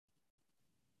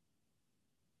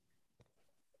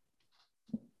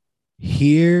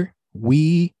here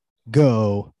we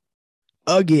go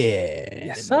again.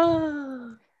 Yes,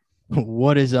 sir.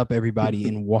 What is up, everybody,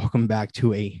 and welcome back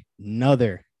to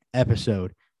another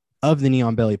episode of the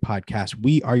Neon Belly Podcast.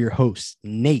 We are your hosts,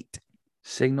 Nate.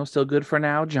 Signal still good for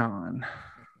now, John.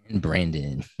 And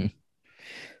Brandon.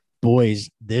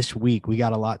 Boys, this week we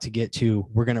got a lot to get to.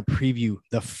 We're going to preview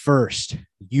the first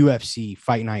UFC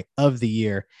fight night of the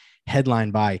year,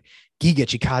 headlined by Giga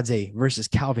Chikadze versus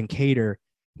Calvin Kattar.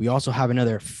 We also have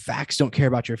another Facts Don't Care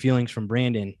About Your Feelings from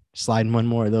Brandon, sliding one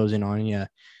more of those in on you.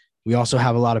 We also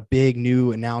have a lot of big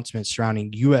new announcements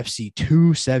surrounding UFC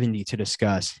 270 to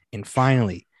discuss. And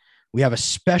finally, we have a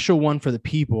special one for the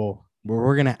people where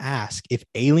we're going to ask, if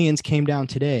aliens came down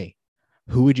today,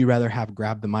 who would you rather have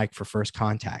grab the mic for first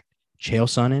contact? Chael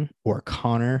Sonnen or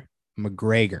Conor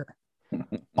McGregor?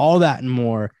 All that and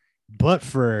more. But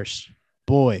first,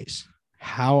 boys,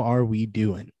 how are we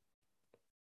doing?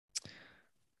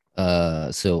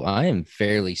 So I am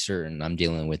fairly certain I'm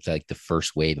dealing with like the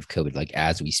first wave of COVID, like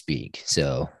as we speak.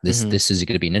 So this is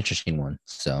going to be an interesting one.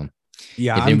 So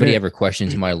yeah, if anybody ever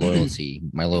questions my loyalty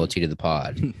to the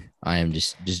pod, I am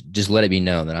just let it be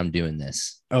known that I'm doing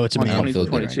this. Oh, it's amazing.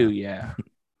 2022, right, yeah.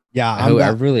 Yeah, I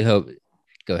really hope.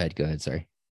 Go ahead. Sorry.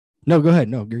 No, go ahead.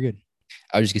 No, you're good.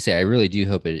 I was just gonna say, I really do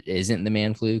hope it isn't the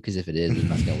man flu, because if it is, it's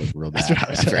not gonna look real bad.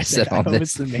 After I said all this.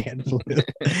 It's the man flu.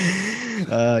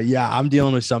 Yeah, I'm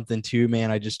dealing with something too,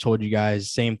 man. I just told you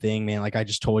guys, same thing, man. Like I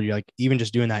just told you, like even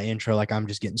just doing that intro, like I'm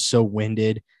just getting so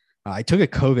winded. I took a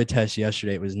COVID test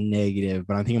yesterday. It was negative,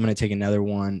 but I think I'm gonna take another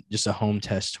one, just a home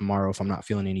test tomorrow if I'm not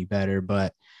feeling any better.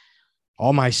 But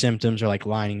all my symptoms are like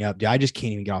lining up. Dude, I just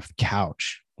can't even get off the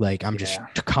couch. Like I'm just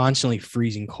constantly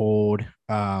freezing cold.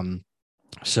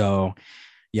 So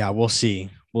yeah, we'll see.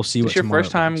 What's your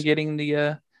first time getting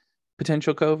the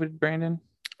potential COVID, Brandon?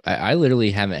 I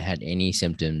literally haven't had any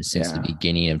symptoms since the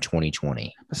beginning of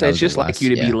 2020. So it's just like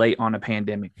you to be late on a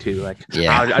pandemic too. Like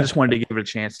I just wanted to give it a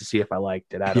chance to see if I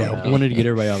liked it. I don't know. Wanted to get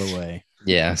everybody out of the way.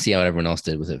 Yeah, see how everyone else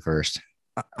did with it first.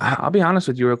 I'll be honest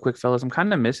with you real quick, fellas. I'm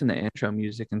kind of missing the intro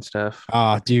music and stuff.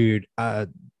 Oh, dude.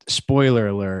 Spoiler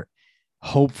alert.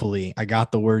 Hopefully, I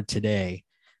got the word today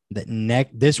that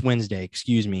this Wednesday,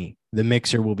 the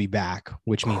mixer will be back,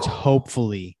 which means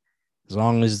hopefully, as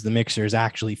long as the mixer is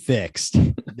actually fixed,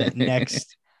 that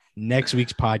next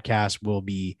week's podcast will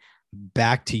be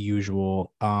back to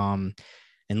usual.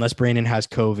 Unless Brandon has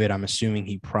COVID, I'm assuming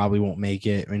he probably won't make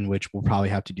it, in which we'll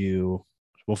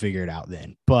figure it out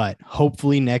then. But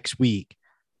hopefully next week,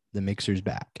 the mixer's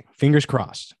back. Fingers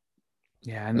crossed.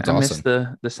 Yeah, and I miss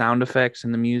the sound effects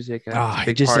and the music. It's a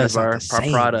big part of our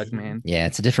product, man. Yeah,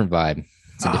 it's a different vibe.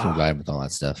 It's a different vibe with all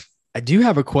that stuff. I do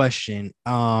have a question.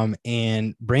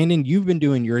 And Brandon, you've been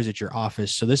doing yours at your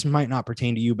office, so this might not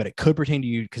pertain to you, but it could pertain to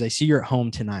you because I see you're at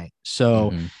home tonight.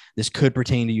 So this could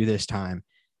pertain to you this time.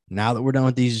 Now that we're done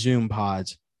with these Zoom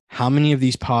pods, how many of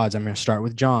these pods, I'm going to start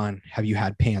with John, have you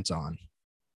had pants on?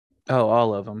 Oh,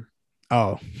 all of them.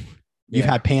 Oh, you've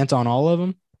had pants on all of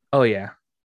them? Oh, yeah.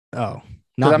 Oh,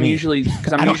 because I'm usually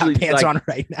pants on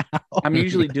right now. I'm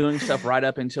usually doing stuff right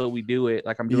up until we do it.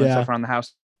 Like I'm doing stuff around the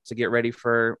house to get ready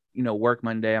for, work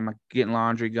Monday. I'm like getting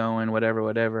laundry going,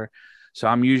 whatever. So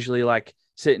I'm usually like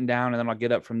sitting down and then I'll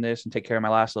get up from this and take care of my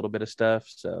last little bit of stuff.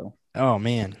 So, oh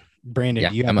man, Brandon,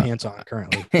 do you have pants on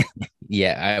currently?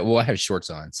 I have shorts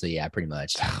on. So yeah, pretty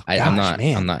much. I'm not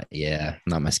my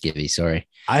skivvy. Sorry.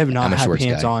 I have not had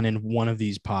pants on in one of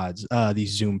these pods,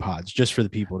 these Zoom pods, just for the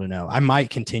people to know. I might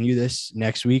continue this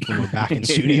next week when we're back in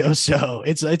studio. So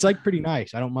it's like pretty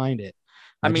nice. I don't mind it.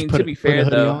 I mean, to be fair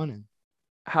though,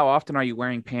 how often are you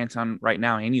wearing pants on right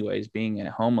now anyways, being at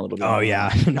home a little bit? Oh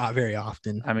yeah. Not very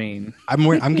often. I mean,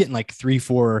 I'm getting like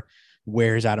 3-4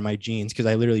 wears out of my jeans because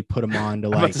I literally put them on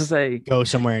to go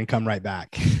somewhere and come right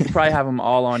back. You probably have them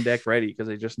all on deck ready because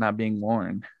they're just not being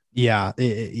worn. Yeah,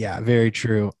 very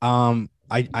true. I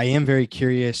am very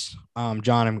curious,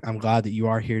 John. I'm glad that you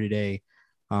are here today.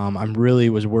 I'm really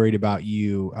was worried about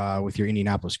you with your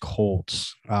Indianapolis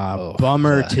Colts.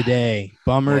 Bummer today.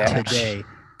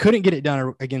 Couldn't get it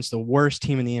done against the worst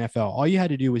team in the NFL. All you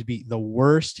had to do was beat the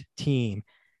worst team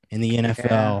in the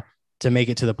NFL to make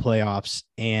it to the playoffs.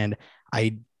 And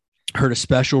I heard a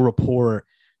special report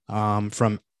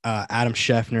from Adam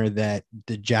Schefter that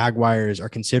the Jaguars are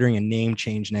considering a name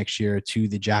change next year to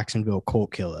the Jacksonville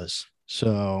Colt Killers.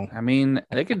 So, I mean,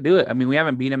 they could do it. I mean, we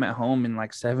haven't beat them at home in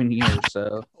like 7 years.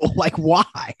 So, like,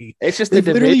 why? It's just they've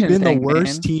literally been the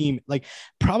worst team, like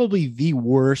probably the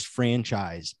worst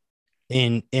franchise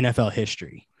in NFL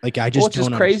history. Like, I just it's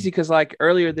just crazy because like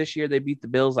earlier this year they beat the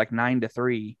Bills like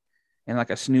 9-3 in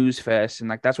like a snooze fest, and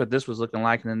like that's what this was looking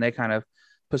like. And then they kind of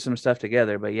put some stuff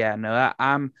together. But yeah, no,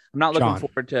 I'm not looking John.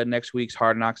 forward to next week's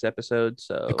Hard Knocks episode.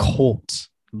 So The Colts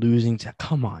losing to,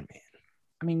 come on, man.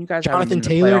 I mean, you guys Jonathan haven't been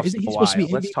Taylor, in the playoffs isn't he in a supposed to be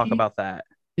while. Let's talk MVP? about that.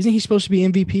 Isn't he supposed to be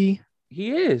MVP?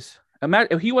 He is. Imagine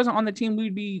if he wasn't on the team,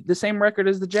 we'd be the same record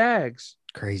as the Jags.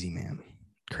 Crazy, man.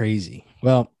 Crazy.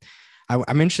 Well,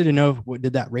 I'm interested to know, what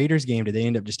did that Raiders game, did they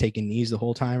end up just taking knees the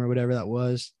whole time or whatever that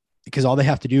was? Because all they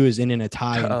have to do is end in a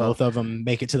tie and both of them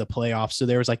make it to the playoffs. So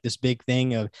there was like this big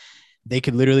thing of they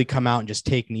could literally come out and just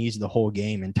take knees the whole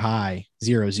game and tie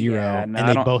 0-0, and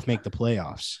they both make the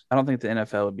playoffs. I don't think the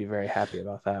NFL would be very happy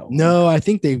about that one. No, I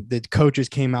think the coaches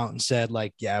came out and said,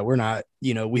 like, yeah, we're not,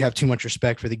 we have too much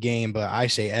respect for the game, but I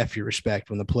say F your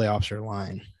respect when the playoffs are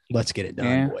lying. Let's get it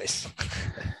done, boys.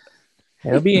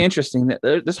 It'll be interesting.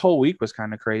 That this whole week was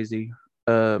kind of crazy,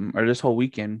 or this whole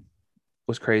weekend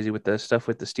was crazy with the stuff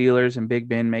with the Steelers and Big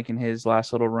Ben making his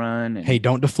last little run. And, hey,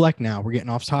 don't deflect now. We're getting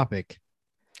off topic.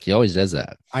 He always does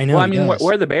that. I know. Well, I mean,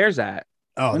 where are the Bears at?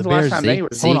 Oh, the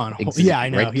Bears. Hold on. Yeah, I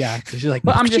know. Right. Yeah. She's like,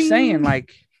 but I'm just saying,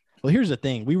 like, well, here's the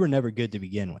thing. We were never good to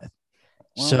begin with.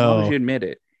 Well, so as long as you admit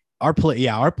it. Our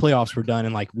playoffs were done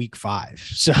in like week 5.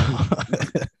 So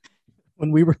when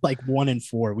we were like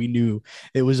 1-4, we knew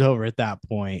it was over at that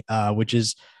point, which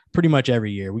is pretty much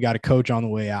every year. We got a coach on the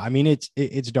way out. I mean, it's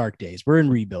dark days. We're in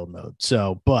rebuild mode.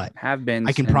 So, but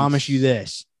I can promise you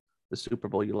this. The Super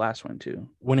Bowl you last went to,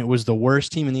 when it was the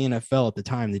worst team in the NFL at the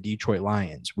time, the Detroit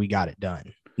Lions, we got it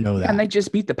done. Know that. And they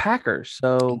just beat the Packers.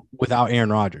 So without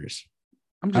Aaron Rodgers,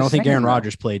 I don't think Aaron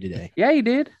Rodgers played today. Yeah, he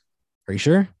did. Are you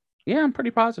sure? Yeah, I'm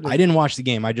pretty positive. I didn't watch the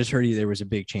game. I just heard there was a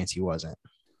big chance he wasn't.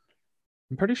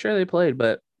 I'm pretty sure they played,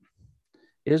 but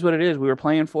it is what it is. We were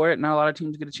playing for it. Not a lot of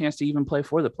teams get a chance to even play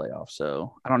for the playoffs.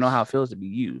 So I don't know how it feels to be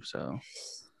you. So.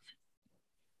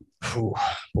 Ooh,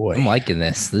 boy, I'm liking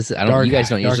this. You guys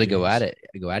don't usually go at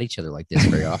each other like this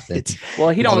very often. Well,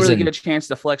 he don't really get a chance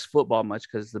to flex football much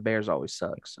because the Bears always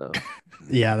suck. So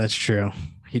yeah, that's true.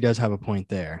 He does have a point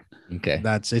there. Okay,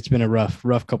 it's been a rough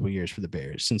couple of years for the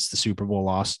Bears since the Super Bowl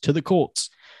loss to the Colts.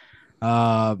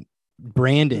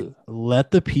 Brandon,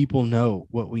 let the people know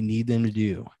what we need them to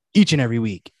do each and every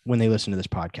week when they listen to this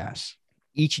podcast.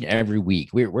 Each and every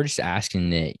week, we're just asking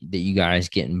that you guys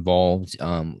get involved.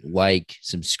 Like,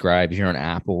 subscribe. If you're on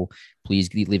Apple,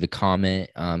 please leave a comment.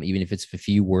 Even if it's a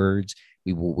few words,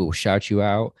 we will shout you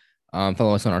out.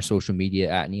 Follow us on our social media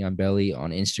at Neon Belly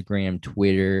on Instagram,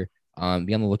 Twitter. Be on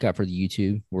the lookout for the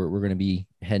YouTube. We're going to be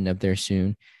heading up there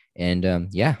soon. And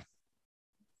yeah,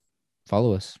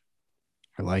 follow us.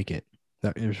 I like it.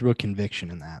 There's real conviction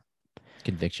in that.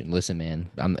 Conviction. Listen, man.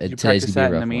 Today's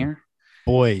gonna be a rough one.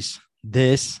 Boys,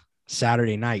 this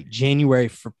Saturday night, January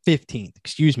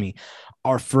 15th,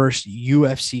 our first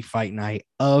UFC fight night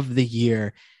of the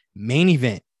year. Main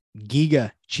event,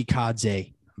 Giga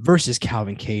Chikadze versus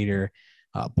Calvin Kattar.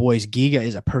 Boys, Giga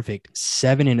is a perfect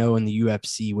 7-0 in the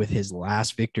UFC, with his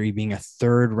last victory being a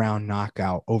 3rd round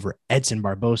knockout over Edson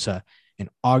Barbosa in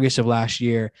August of last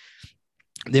year.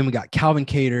 Then we got Calvin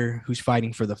Kattar, who's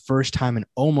fighting for the first time in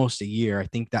almost a year. I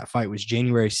think that fight was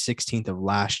January 16th of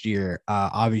last year.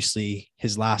 Obviously,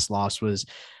 his last loss was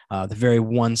the very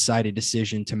one-sided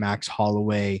decision to Max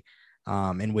Holloway,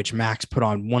 in which Max put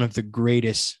on one of the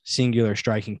greatest singular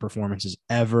striking performances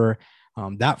ever.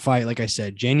 That fight, like I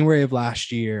said, January of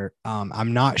last year.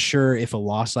 I'm not sure if a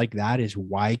loss like that is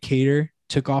why Kattar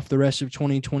took off the rest of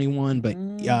 2021, but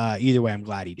either way, I'm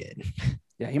glad he did.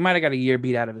 Yeah, he might have got a year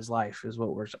beat out of his life is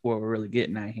what we're really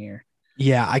getting at here.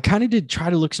 Yeah, I kind of did try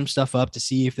to look some stuff up to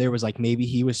see if there was like maybe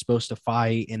he was supposed to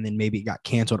fight and then maybe it got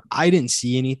canceled. I didn't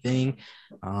see anything.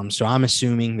 So I'm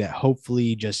assuming that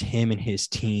hopefully just him and his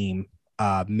team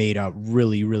made a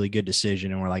really, really good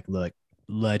decision. And we're like, look,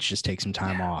 let's just take some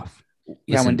time off.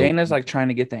 Yeah, listen, when Dana's like trying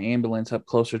to get the ambulance up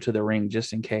closer to the ring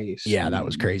just in case. Yeah, that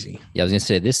was crazy. Yeah, I was gonna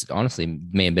say this honestly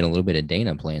may have been a little bit of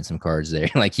Dana playing some cards there.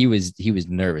 Like he was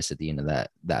nervous at the end of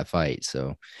that fight.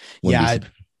 So yeah,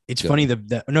 it's funny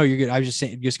that no, you're good. I was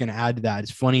just gonna add to that.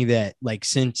 It's funny that like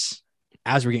since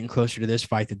as we're getting closer to this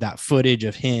fight, that footage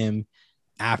of him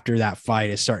after that fight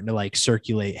is starting to like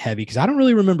circulate heavy, because I don't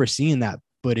really remember seeing that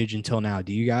footage until now.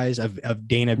 Do you guys of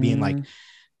Dana being like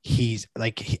he's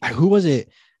like who was it?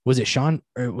 Was it Sean,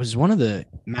 or it was one of the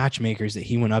matchmakers that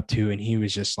he went up to and he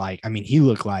was just like, I mean, he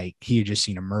looked like he had just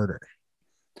seen a murder.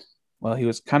 Well, he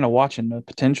was kind of watching the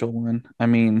potential one. I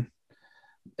mean,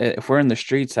 if we're in the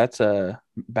streets, that's a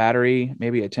battery,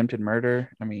 maybe attempted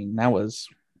murder. I mean, that was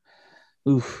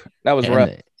rough.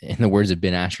 In the words of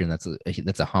Ben Askren,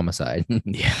 that's a homicide.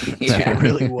 Yeah, it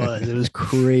really was. It was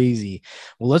crazy.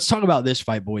 Well, let's talk about this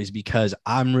fight, boys, because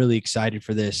I'm really excited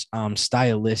for this.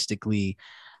 Stylistically,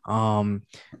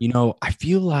 I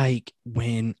feel like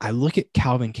when I look at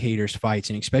Calvin Kattar's fights,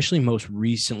 and especially most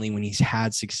recently when he's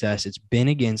had success, it's been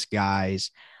against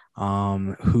guys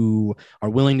who are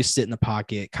willing to sit in the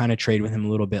pocket, kind of trade with him a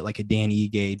little bit, like a Dan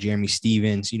Ige, Jeremy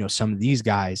Stevens, some of these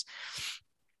guys.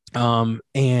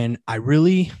 And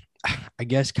I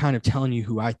guess kind of telling you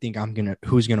who I think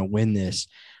who's gonna win this.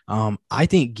 I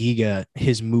think Giga,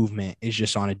 his movement is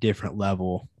just on a different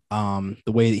level.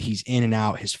 The way that he's in and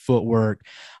out, his footwork,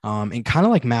 and kind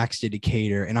of like Max did to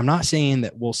Kattar. And I'm not saying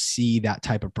that we'll see that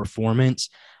type of performance,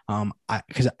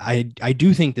 because I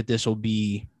do think that this will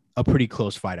be a pretty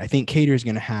close fight. I think Kattar is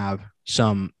going to have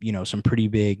some pretty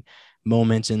big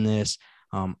moments in this.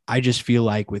 I just feel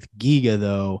like with Giga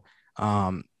though,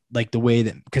 like the way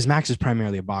that, because Max is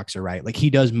primarily a boxer, right? Like he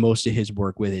does most of his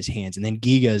work with his hands, and then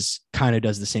Giga's kind of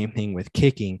does the same thing with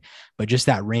kicking, but just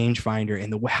that rangefinder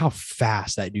and how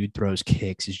fast that dude throws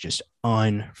kicks is just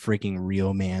unfreaking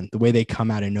real, man. The way they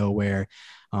come out of nowhere.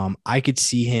 I could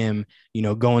see him,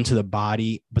 going to the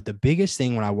body, but the biggest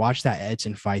thing when I watched that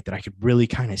Edson fight that I could really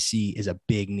kind of see is a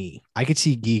big knee. I could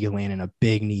see Giga landing a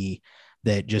big knee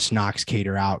that just knocks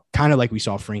Kattar out, kind of like we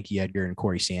saw Frankie Edgar and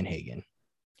Corey Sandhagen.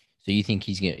 So you think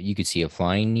you could see a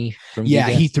flying knee from Giga?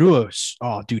 He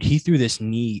threw this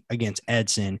knee against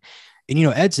Edson. And,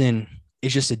 Edson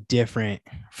is just a different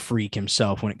freak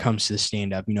himself when it comes to the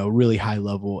stand-up, really high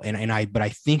level. But I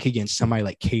think against somebody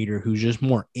like Kattar, who's just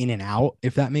more in and out,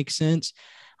 if that makes sense.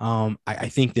 I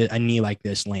think that a knee like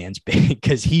this lands big,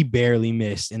 because he barely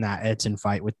missed in that Edson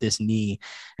fight with this knee.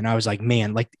 And I was like,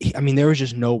 man, there was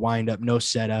just no wind up, no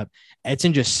setup.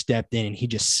 Edson just stepped in and he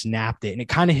just snapped it. And it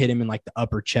kind of hit him in like the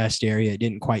upper chest area. It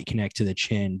didn't quite connect to the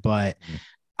chin, but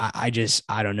I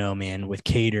don't know, man, with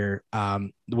Kattar,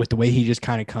 with the way he just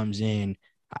kind of comes in,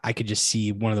 I could just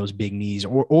see one of those big knees,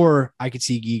 or I could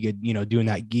see Giga, doing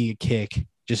that Giga kick,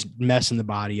 just messing the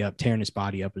body up, tearing his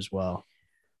body up as well.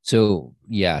 So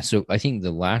I think the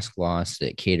last loss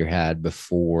that Kattar had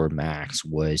before Max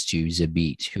was to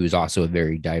Zabit, who is also a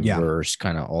very diverse,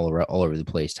 kind of all over the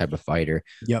place type of fighter.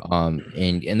 Yep.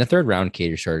 And in the third round,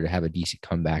 Kattar started to have a decent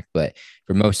comeback, but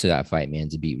for most of that fight, man,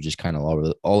 Zabit was just kind of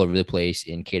all over the place,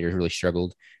 and Kattar really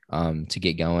struggled to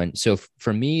get going. So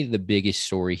for me, the biggest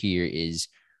story here is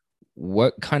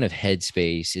what kind of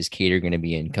headspace is Kattar going to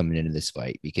be in coming into this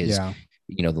fight? Because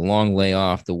the long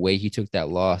layoff, the way he took that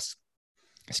loss,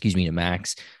 to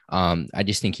Max. I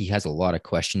just think he has a lot of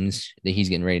questions that he's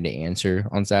getting ready to answer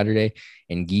on Saturday.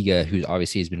 And Giga, who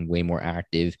obviously has been way more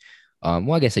active. I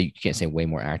guess you can't say way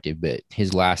more active, but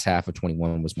his last half of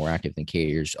 21 was more active than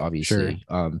Kattar's, obviously.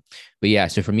 Sure. But yeah,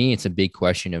 so for me, it's a big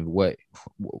question of what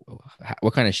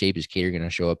kind of shape is Kattar going to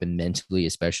show up in mentally,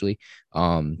 especially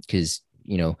because,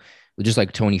 just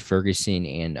like Tony Ferguson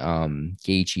and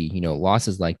Gaethje,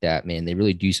 losses like that, man, they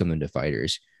really do something to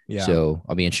fighters. Yeah. So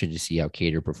I'll be interested to see how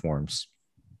Kattar performs.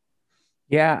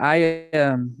 Yeah, I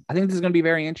think this is going to be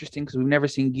very interesting because we've never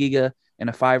seen Giga in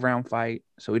a 5-round fight,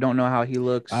 so we don't know how he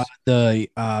looks. The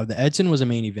Edson was a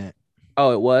main event.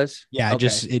 Oh, it was? Yeah, okay.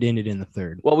 It ended in the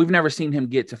third. Well, we've never seen him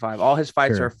get to 5. All his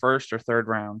fights are first or third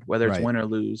round, whether it's win or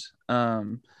lose.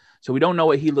 So we don't know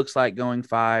what he looks like going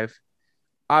 5.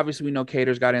 Obviously, we know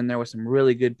Kattar's got in there with some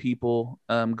really good people,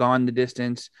 gone the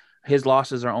distance. His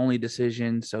losses are only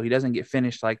decisions, so he doesn't get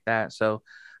finished like that. So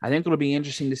I think it'll be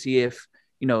interesting to see if,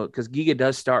 because Giga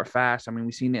does start fast. I mean,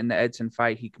 we've seen it in the Edson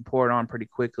fight. He can pour it on pretty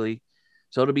quickly.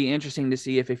 So it'll be interesting to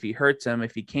see if he hurts him,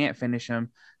 if he can't finish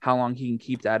him, how long he can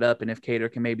keep that up, and if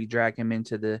Kattar can maybe drag him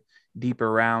into the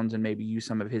deeper rounds and maybe use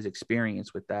some of his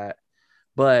experience with that.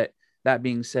 But that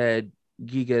being said,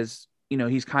 Giga's,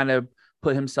 he's kind of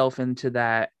put himself into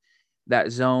that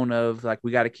zone of like,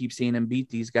 we got to keep seeing him beat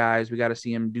these guys. We got to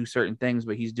see him do certain things,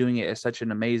 but he's doing it at such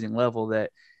an amazing level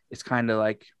that it's kind of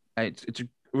like, it's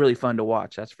really fun to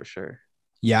watch. That's for sure.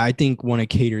 Yeah. I think one of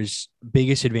Kattar's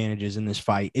biggest advantages in this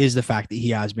fight is the fact that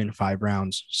he has been 5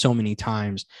 rounds so many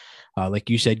times. Like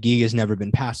you said, Giga's never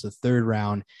been past the 3rd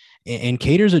round, and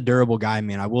Kattar's a durable guy,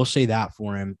 man. I will say that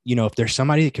for him. If there's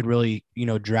somebody that could really,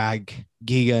 drag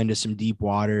Giga into some deep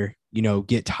water,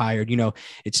 get tired,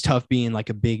 it's tough being like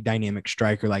a big dynamic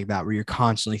striker like that, where you're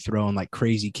constantly throwing like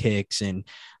crazy kicks and,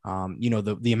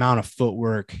 the amount of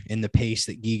footwork and the pace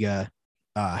that Giga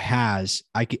has,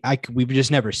 we've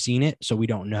just never seen it. So we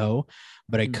don't know,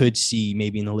 but I could see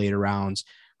maybe in the later rounds,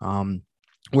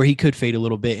 where he could fade a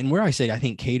little bit. And where I say, I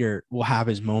think Kattar will have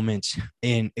his moments,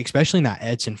 and especially in that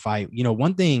Edson fight,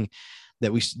 one thing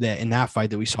that in that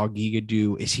fight that we saw Giga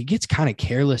do is he gets kind of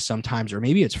careless sometimes, or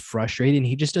maybe it's frustrating.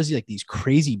 He just does like these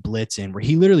crazy blitzing where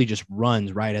he literally just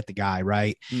runs right at the guy.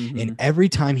 Right. Mm-hmm. And every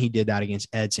time he did that against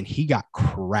Edson, he got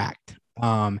cracked.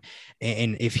 And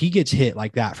if he gets hit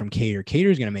like that from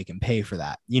Cater's going to make him pay for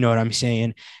that. You know what I'm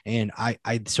saying? And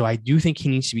so I do think he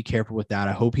needs to be careful with that.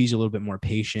 I hope he's a little bit more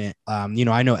patient. You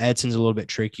know, I know Edson's a little bit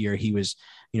trickier. He was,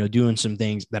 you know, doing some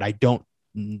things that I don't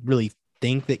really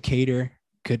think that Cater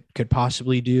could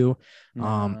possibly do.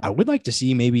 I would like to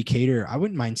see maybe Cater. I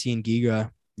wouldn't mind seeing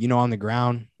Giga, you know, on the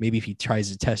ground. Maybe if he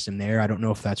tries to test him there. I don't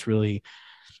know if that's really,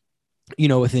 you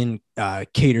know, within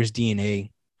Cater's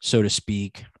DNA, so to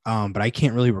speak. But I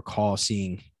can't really recall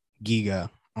seeing Giga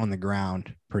on the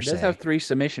ground per se. He does have 3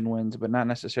 submission wins, but not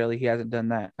necessarily. He hasn't done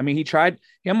that. I mean,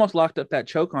 he almost locked up that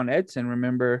choke on Edson.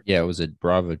 Remember? Yeah, it was a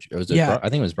Bravo. I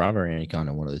think it was Bravo or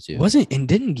Anaconda, one of the two. And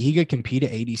didn't Giga compete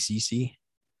at ADCC?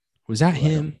 Was that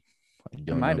him? I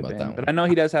don't know about that one. But I know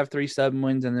he does have 3 sub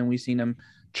wins, and then we seen him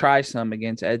try some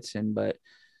against Edson. But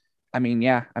I mean,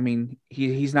 yeah, I mean,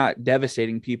 he's not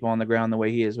devastating people on the ground the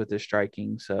way he is with his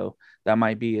striking. So that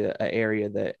might be an area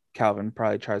that Calvin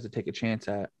probably tries to take a chance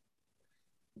at.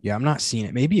 Yeah, I'm not seeing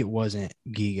it. Maybe it wasn't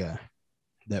Giga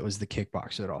that was the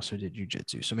kickboxer that also did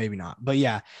jiu-jitsu. So maybe not. But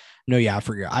yeah, no, yeah, I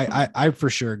forget. I for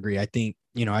sure agree. I think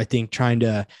trying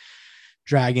to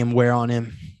drag him, wear on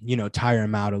him, you know, tire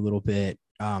him out a little bit.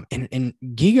 And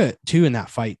Giga too, in that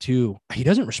fight too, he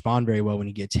doesn't respond very well when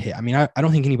he gets hit. I mean, I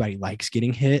don't think anybody likes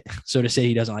getting hit. So to say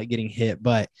he doesn't like getting hit,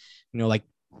 but you know, like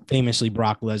famously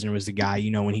Brock Lesnar was the guy,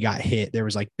 you know, when he got hit, there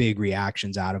was like big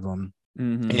reactions out of him.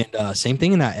 Mm-hmm. And same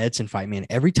thing in that Edson fight, man.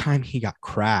 Every time he got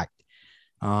cracked,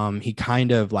 he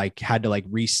kind of like had to like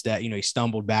reset, you know, he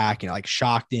stumbled back and like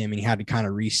shocked him and he had to kind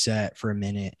of reset for a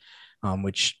minute,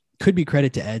 which could be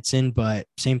credit to Edson, but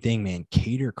same thing, man.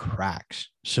 Cater cracks.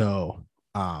 So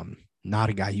not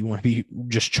a guy you want to be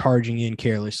just charging in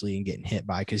carelessly and getting hit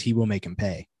by, because he will make him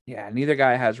pay. Yeah, neither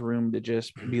guy has room to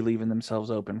just be leaving themselves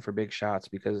open for big shots,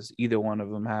 because either one of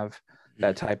them have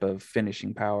that type of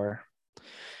finishing power.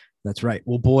 That's right.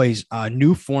 Well, boys,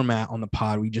 new format on the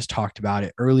pod. We just talked about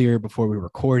it earlier before we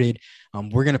recorded.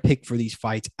 We're going to pick for these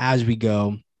fights as we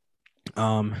go.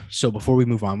 So before we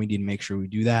move on, we need to make sure we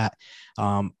do that.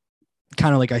 Kind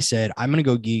of like I said, I'm going to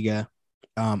go Giga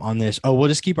on this. Oh, we'll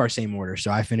just keep our same order. So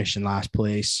I finished in last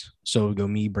place. So we'll go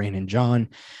me, Brandon, John.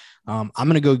 I'm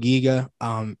going to go Giga.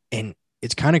 And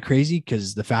it's kind of crazy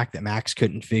because the fact that Max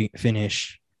couldn't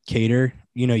finish Cater,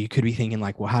 you know, you could be thinking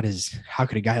like, well, how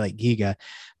could a guy like Giga?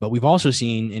 But we've also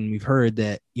seen and we've heard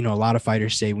that, you know, a lot of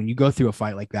fighters say when you go through a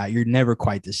fight like that, you're never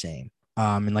quite the same.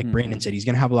 And like Brandon said, he's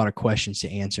going to have a lot of questions to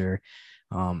answer.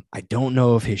 I don't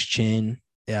know if his chin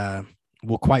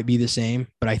will quite be the same,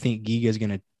 but I think Giga is going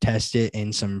to test it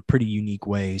in some pretty unique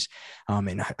ways.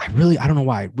 And I don't know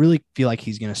why. I really feel like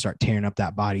he's going to start tearing up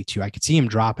that body too. I could see him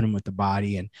dropping him with the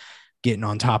body and getting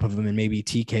on top of him and maybe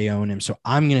TKOing him. So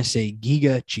I'm going to say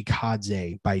Giga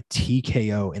Chikadze by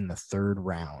TKO in the 3rd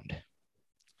round.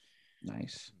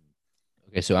 Nice.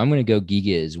 Okay, so I'm going to go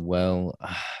Giga as well.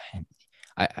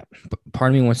 Part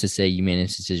of me wants to say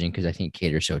unanimous decision because I think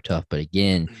Cater's so tough. But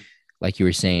again, like you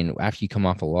were saying, after you come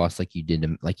off a loss like you did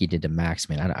to Max,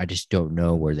 man, I just don't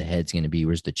know where the head's going to be.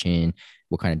 Where's the chin?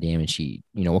 What kind of damage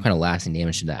what kind of lasting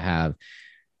damage should that have?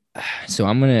 So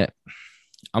I'm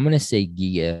gonna say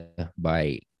Giga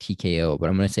by TKO, but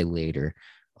I'm gonna say later.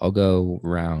 I'm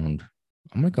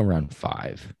gonna go round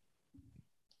 5.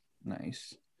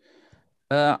 Nice.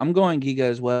 I'm going Giga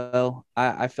as well.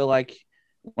 I feel like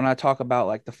when I talk about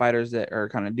like the fighters that are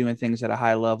kind of doing things at a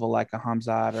high level, like a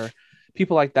Hamzat or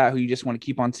people like that, who you just want to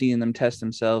keep on seeing them test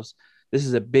themselves, this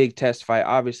is a big test fight.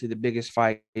 Obviously the biggest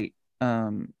fight, because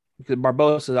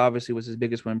Barbosa obviously was his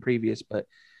biggest win previous, but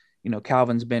you know,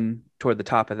 Calvin's been toward the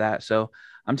top of that. So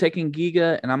I'm taking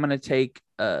Giga and I'm going to take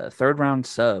a 3rd round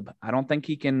sub. I don't think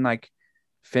he can like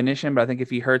finish him, but I think if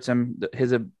he hurts him,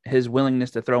 his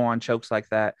willingness to throw on chokes like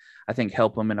that, I think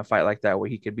help him in a fight like that where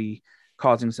he could be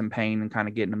causing some pain and kind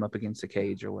of getting him up against the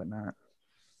cage or whatnot.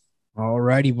 All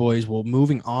righty, boys. Well,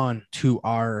 moving on to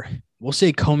our, we'll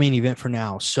say co-main event for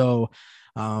now. So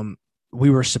we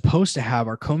were supposed to have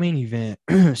our co-main event,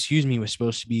 was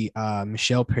supposed to be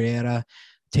Michel Pereira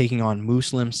taking on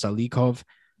Muslim Salikov.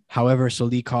 However,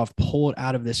 Salikov pulled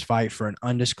out of this fight for an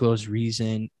undisclosed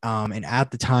reason. And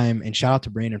at the time, and shout out to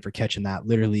Brandon for catching that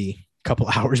literally a couple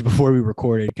hours before we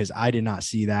recorded, because I did not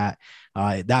see that.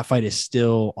 That fight is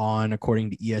still on according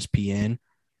to ESPN.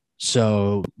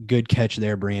 So good catch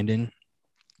there, Brandon.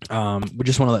 We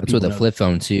just want to let people know. That's with a flip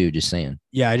phone too, just saying.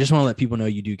 Yeah, I just want to let people know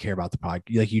you do care about the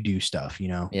podcast. Like you do stuff, you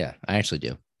know? Yeah, I actually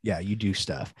do. Yeah, you do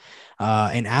stuff.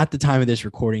 And at the time of this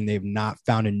recording, they've not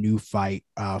found a new fight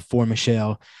for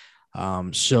Michel.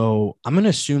 So I'm going to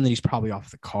assume that he's probably off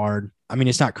the card. I mean,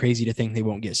 it's not crazy to think they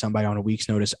won't get somebody on a week's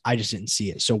notice. I just didn't see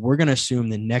it. So we're going to assume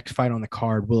the next fight on the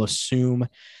card, we'll assume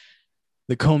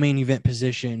the co-main event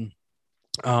position.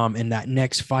 And that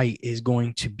next fight is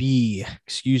going to be,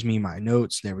 excuse me, my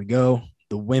notes. There we go.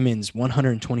 The women's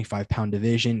 125-pound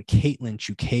division, Katlyn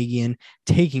Chookagian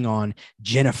taking on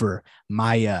Jennifer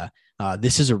Maia.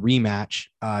 This is a rematch.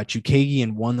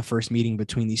 Chookagian won the first meeting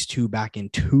between these two back in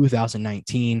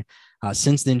 2019.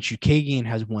 Since then, Chookagian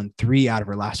has won 3 out of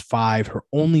her last 5. Her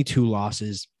only 2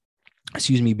 losses,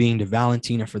 being to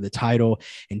Valentina for the title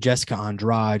and Jessica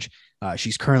Andrade.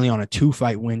 She's currently on a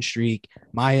 2-fight win streak.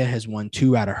 Maia has won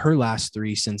 2 out of her last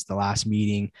 3 since the last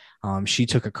meeting. She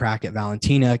took a crack at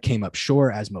Valentina, came up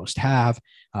short, as most have.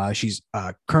 She's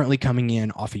currently coming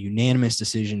in off a unanimous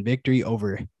decision victory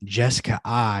over Jessica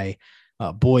Eye.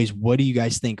 Boys, what do you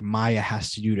guys think Maia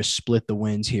has to do to split the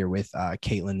wins here with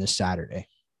Katlyn this Saturday?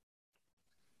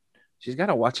 She's got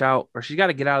to watch out, or she's got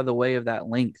to get out of the way of that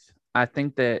length. I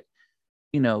think that,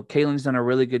 Katlyn's done a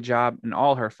really good job in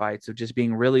all her fights of just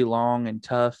being really long and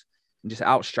tough and just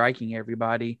outstriking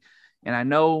everybody. And I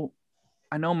know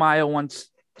Maia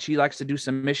she likes to do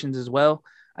submissions as well.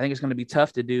 I think it's going to be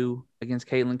tough to do against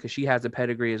Katlyn because she has a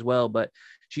pedigree as well, but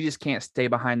she just can't stay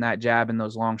behind that jab and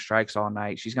those long strikes all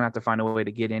night. She's going to have to find a way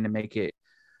to get in and make it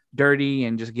dirty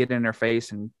and just get in her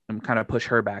face and kind of push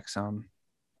her back some.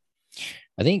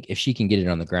 I think if she can get it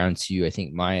on the ground too, I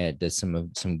think Maia does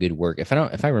some good work. If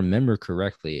I remember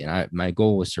correctly, and my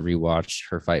goal was to rewatch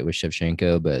her fight with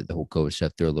Shevchenko, but the whole COVID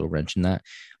stuff threw a little wrench in that.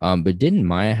 But didn't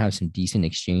Maia have some decent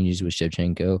exchanges with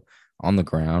Shevchenko on the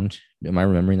ground? Am I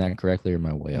remembering that correctly, or am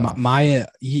I way off? Maia,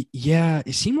 yeah,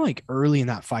 it seemed like early in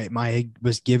that fight, Maia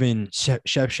was giving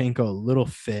Shevchenko a little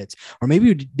fit, or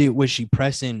maybe was she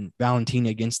pressing Valentina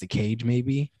against the cage?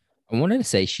 Maybe. I wanted to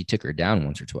say she took her down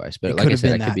once or twice, but like I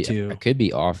said, I could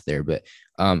be off there. But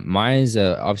Maia's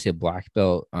obviously a black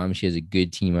belt. She has a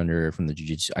good team under her from the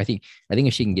jiu-jitsu. I think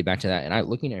if she can get back to that, and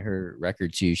looking at her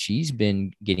record too, she's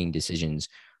been getting decisions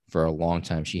for a long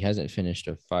time. She hasn't finished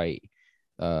a fight.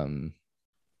 I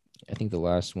think the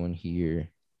last one here,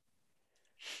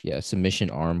 submission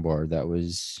armbar. That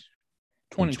was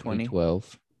 2020.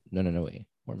 2012. No, wait.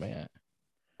 Where am I at?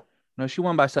 No, she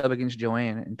won by sub against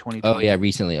Joanne in 2020. Oh yeah,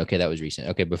 recently. Okay, that was recent.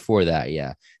 Okay, before that,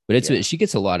 yeah. But she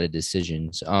gets a lot of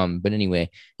decisions. But anyway,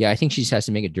 I think she just has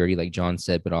to make it dirty, like John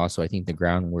said. But also, I think the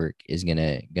groundwork is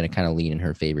gonna kind of lean in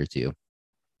her favor too.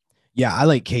 Yeah, I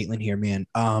like Katlyn here, man.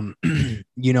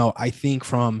 I think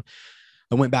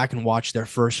I went back and watched their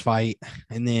first fight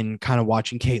and then kind of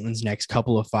watching Katlyn's next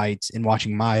couple of fights and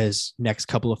watching Maia's next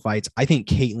couple of fights. I think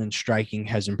Katlyn's striking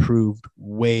has improved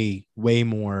way, way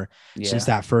more since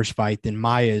that first fight than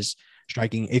Maia's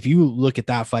striking. If you look at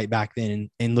that fight back then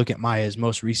and look at Maia's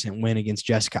most recent win against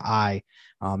Jessica Eye,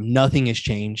 nothing has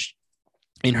changed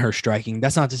in her striking.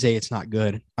 That's not to say it's not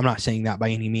good. I'm not saying that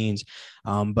by any means.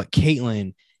 But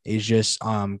Katlyn is just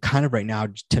kind of right now,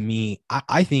 to me,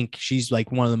 I think she's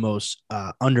like one of the most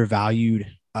undervalued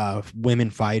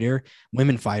women fighters,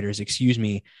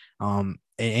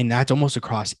 and that's almost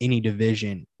across any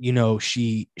division.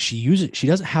 She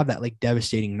doesn't have that like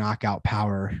devastating knockout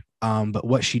power, but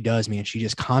what she does, man, she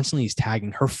just constantly is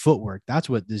tagging. Her footwork, that's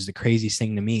what is the craziest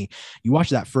thing to me. You watch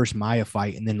that first Maia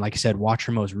fight and then, like I said, watch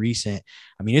her most recent.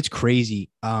 I mean, it's crazy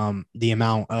the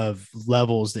amount of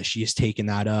levels that she has taken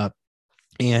that up.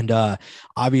 And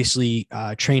obviously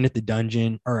trained at the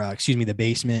the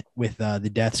basement with the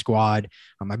Death Squad.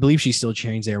 I believe she still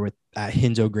trains there at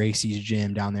Renzo Gracie's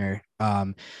gym down there.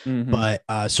 But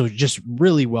so just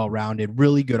really well-rounded,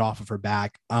 really good off of her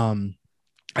back.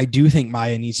 I do think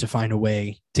Maia needs to find a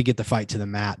way to get the fight to the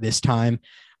mat this time.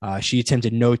 She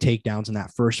attempted no takedowns in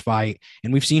that first fight,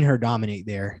 and we've seen her dominate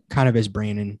there, kind of as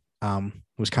Brandon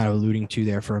was kind of alluding to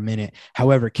there for a minute.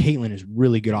 However, Katlyn is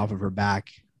really good off of her back.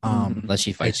 Unless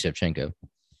she fights Shevchenko.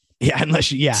 Yeah,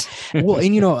 well,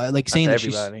 and like saying that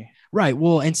everybody. She's right.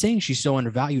 Well, and saying she's so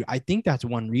undervalued, I think that's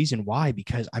one reason why,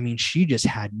 because I mean, she just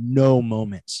had no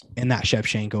moments in that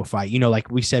Shevchenko fight.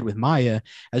 Like we said with Maia,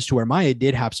 as to where Maia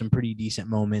did have some pretty decent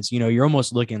moments. You're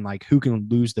almost looking like who can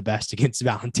lose the best against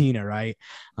Valentina, right?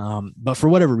 But for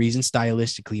whatever reason,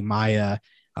 stylistically, Maia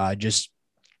just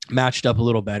matched up a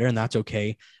little better, and that's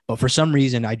okay. But for some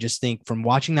reason, I just think from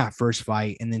watching that first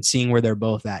fight and then seeing where they're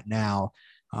both at now,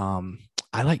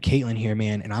 I like Katlyn here,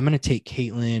 man. And I'm going to take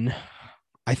Katlyn.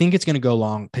 I think it's going to go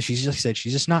long because she's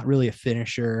just not really a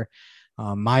finisher.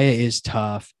 Maia is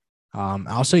tough.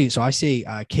 I say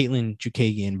Katlyn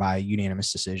Chookagian by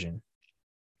unanimous decision.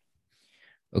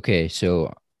 Okay.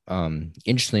 So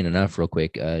interestingly enough, real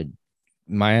quick,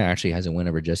 Maia actually has a win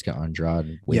over Jessica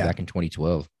Andrade back in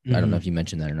 2012. I don't know if you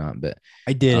mentioned that or not, but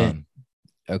I didn't.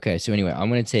 Okay, so anyway, I'm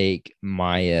going to take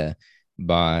Maia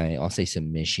by, I'll say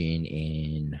submission,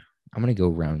 and I'm going to go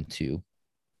round 2.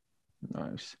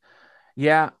 Nice.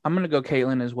 Yeah, I'm gonna go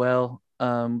Caitlin as well.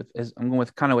 I'm going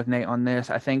with kind of with Nate on this.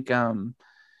 I think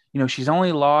she's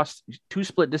only lost 2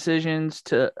 split decisions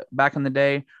to back in the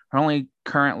day. Her only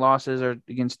current losses are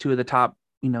against 2 of the top,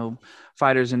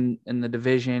 fighters in the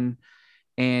division.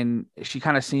 And she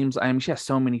kind of seems, I mean, she has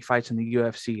so many fights in the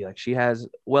UFC. Like she has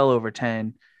well over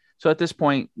 10. So at this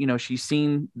point, she's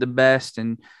seen the best,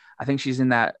 and I think she's in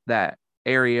that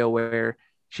area where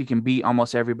she can beat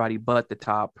almost everybody but the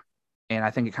top. And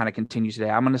I think it kind of continues today.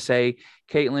 I'm going to say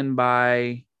Caitlin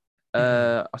by,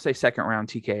 I'll say second round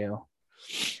TKO.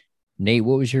 Nate,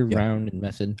 what was your round and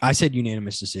method? I said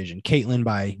unanimous decision. Caitlin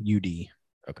by UD.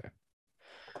 Okay.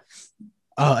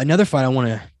 Another fight I want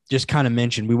to just kind of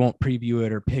mention, we won't preview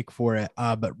it or pick for it,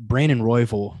 but Brandon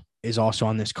Royval is also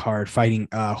on this card fighting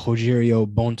Rogerio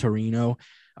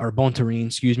Bontorin,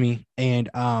 excuse me. And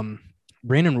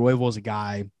Brandon Royval is a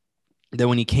guy that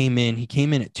when he came in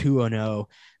at 2-0,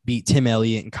 beat Tim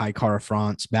Elliott and Kai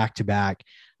Kara-France back-to-back.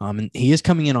 And he is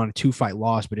coming in on a 2-fight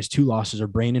loss, but his 2 losses are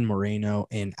Brandon Moreno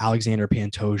and Alexander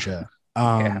Pantoja.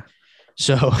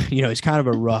 So, it's kind of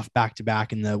a rough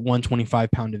back-to-back in the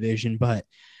 125-pound division. But,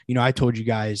 I told you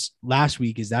guys last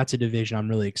week that's a division I'm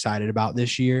really excited about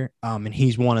this year. And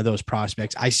he's one of those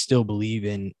prospects. I still believe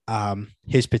in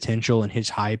his potential and his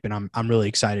hype, and I'm really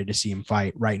excited to see him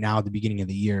fight right now at the beginning of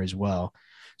the year as well.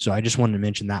 So I just wanted to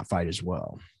mention that fight as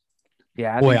well.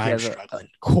 Yeah, I'm struggling.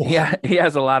 Cool. Yeah, he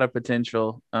has a lot of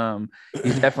potential.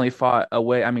 He's definitely fought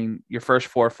away. I mean, your first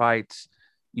 4 fights,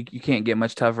 you can't get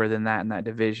much tougher than that in that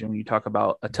division. When you talk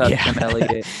about a tough Tim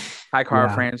Elliott, Kai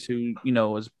Kara-France, who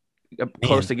was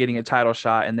close to getting a title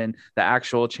shot, and then the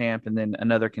actual champ, and then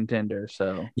another contender.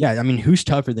 So yeah, I mean, who's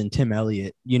tougher than Tim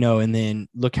Elliott? And then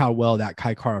look how well that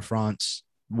Kai Kara-France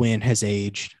win has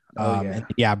aged.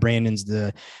 Brandon's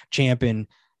the champion.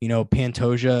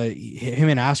 Pantoja, him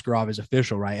and Askarov is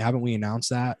official, right? Haven't we announced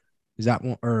that? Is that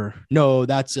one, or no?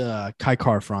 That's Kai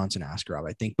Kara-France and Askarov,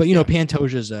 I think. But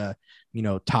Pantoja's a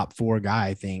top 4 guy,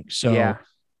 I think. So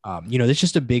it's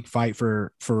just a big fight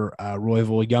for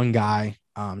Royval, young guy.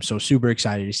 So super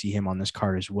excited to see him on this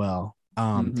card as well.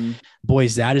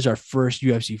 Boys, that is our first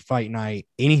UFC fight night.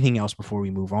 Anything else before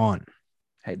we move on?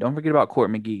 Hey, don't forget about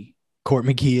Court McGee. Court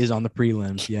McGee is on the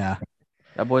prelims. Yeah.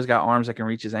 That boy's got arms that can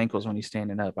reach his ankles when he's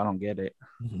standing up. I don't get it.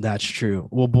 That's true.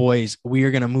 Well, boys, we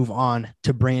are going to move on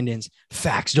to Brandon's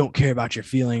Facts Don't Care About Your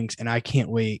Feelings. And I can't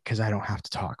wait because I don't have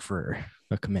to talk for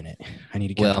a minute. I need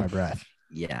to catch my breath.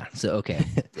 Yeah. So, okay.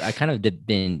 I kind of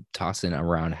been tossing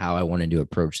around how I wanted to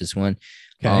approach this one.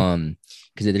 Okay.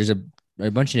 Because there's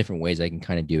a bunch of different ways I can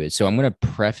kind of do it. So I'm going to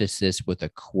preface this with a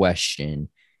question,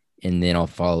 and then I'll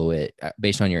follow it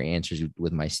based on your answers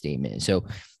with my statement. So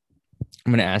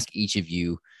I'm going to ask each of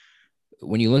you,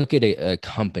 when you look at a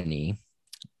company,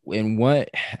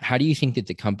 how do you think that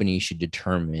the company should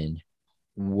determine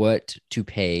what to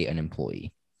pay an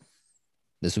employee?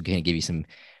 This will kind of give you some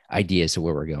ideas to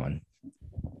where we're going.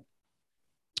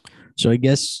 So I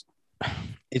guess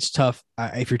it's tough.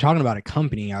 If you're talking about a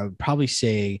company, I would probably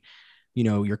say,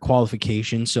 your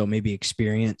qualifications. So maybe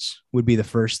experience would be the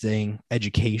first thing.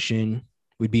 Education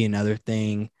would be another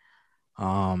thing.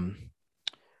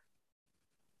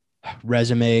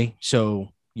 Resume. So,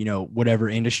 whatever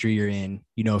industry you're in,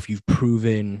 if you've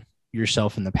proven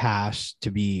yourself in the past to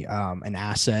be an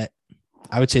asset,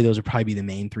 I would say those would probably be the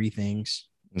main 3 things.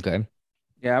 Okay.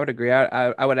 Yeah, I would agree.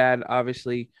 I would add,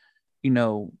 obviously,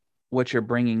 what you're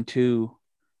bringing to,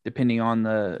 depending on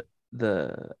the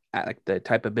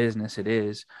type of business it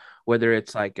is, whether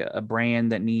it's like a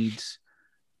brand that needs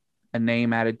a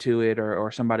name added to it,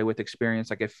 or somebody with experience.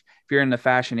 Like if you're in the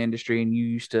fashion industry and you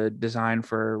used to design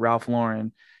for Ralph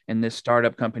Lauren, and this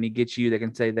startup company gets you, they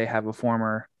can say they have a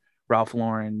former Ralph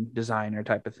Lauren designer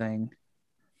type of thing.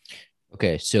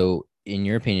 Okay. So in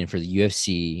your opinion for the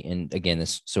UFC, and again,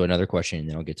 so another question, and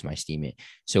then I'll get to my statement.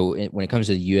 So when it comes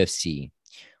to the UFC,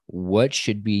 what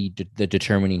should be the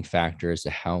determining factor as to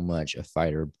how much a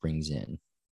fighter brings in?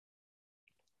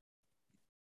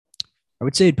 I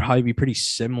would say it'd probably be pretty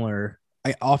similar.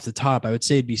 Off the top, I would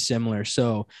say it'd be similar.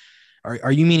 So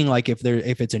are you meaning like if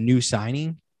it's a new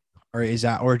signing, or is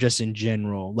that, or just in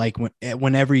general, like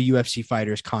when every UFC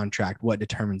fighter's contract, what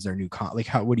determines their new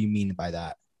what do you mean by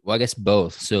that? Well, I guess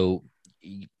both. So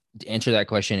to answer that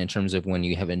question in terms of when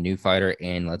you have a new fighter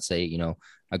and let's say,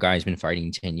 a guy who's been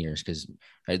fighting 10 years, because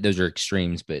those are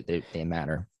extremes, but they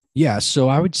matter. Yeah. So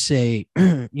I would say,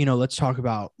 let's talk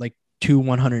about like 2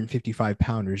 155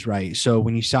 pounders, right? So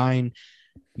when you sign,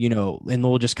 and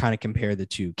we'll just kind of compare the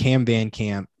two, Cam Van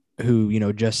Camp,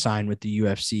 who, just signed with the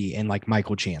UFC, and like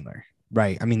Michael Chandler,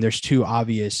 right? I mean, there's 2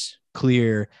 obvious,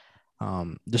 clear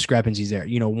discrepancies there.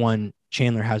 One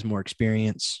Chandler has more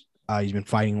experience. He's been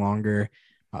fighting longer,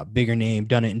 bigger name,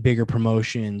 done it in bigger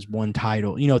promotions, won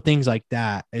title, things like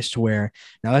that. As to where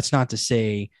now that's not to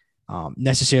say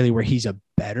necessarily where he's a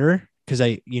better, because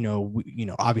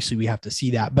obviously we have to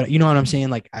see that, but you know what I'm saying?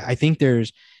 Like, I think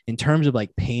there's, in terms of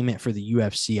like payment for the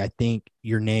UFC, I think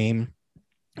your name,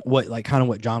 kind of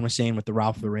what John was saying with the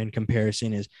Ralph Lauren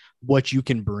comparison, is what you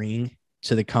can bring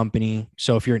to the company.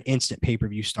 So if you're an instant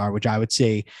pay-per-view star, which I would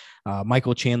say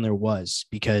Michael Chandler was,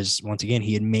 because once again,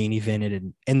 he had main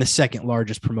evented in the second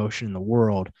largest promotion in the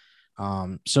world.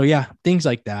 So yeah, things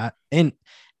like that. And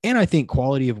I think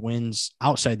quality of wins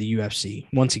outside the UFC.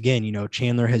 Once again,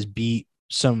 Chandler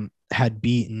had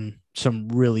beaten some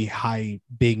really high,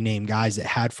 big name guys that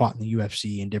had fought in the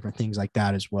UFC and different things like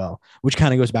that as well, which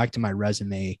kind of goes back to my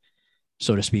resume,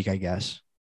 so to speak, I guess.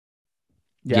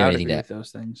 Yeah, I would agree with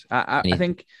those things. I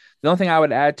think the only thing I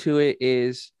would add to it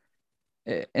is,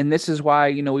 and this is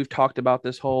why, we've talked about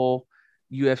this whole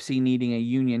UFC needing a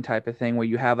union type of thing where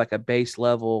you have like a base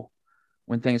level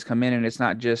when things come in, and it's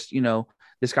not just,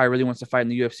 this guy really wants to fight in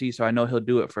the UFC, so I know he'll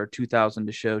do it for 2,000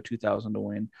 to show, 2,000 to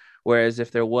win. Whereas if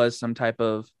there was some type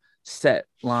of set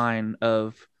line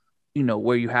of,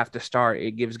 where you have to start,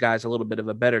 it gives guys a little bit of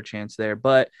a better chance there.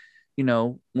 But,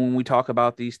 when we talk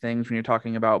about these things, when you're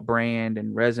talking about brand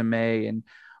and resume and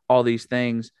all these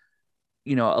things,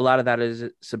 a lot of that is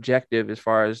subjective as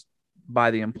far as by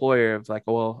the employer of like,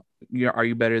 well, are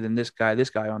you better than this guy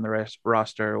on the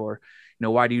roster? Or,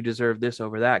 why do you deserve this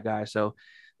over that guy? So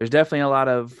there's definitely a lot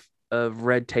of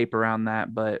red tape around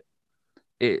that, but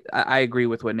I agree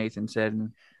with what Nathan said.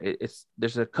 And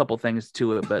there's a couple things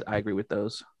to it, but I agree with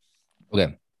those.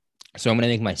 Okay. So I'm going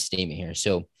to make my statement here.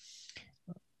 So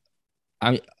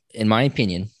in my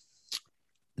opinion,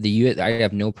 I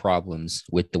have no problems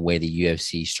with the way the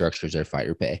UFC structures their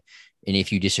fighter pay. And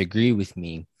if you disagree with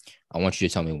me, I want you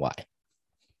to tell me why.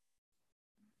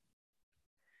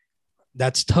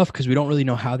 That's tough because we don't really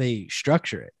know how they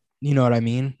structure it. You know what I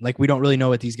mean? Like, we don't really know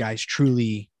what these guys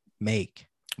truly make.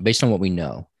 Based on what we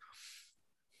know.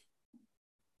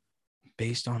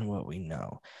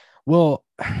 Well,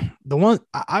 the one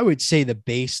I would say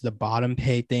the bottom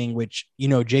pay thing, which,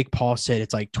 Jake Paul said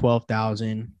it's like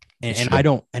 12,000, and I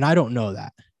don't know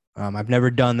that. I've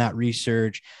never done that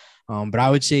research. But I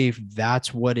would say if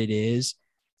that's what it is,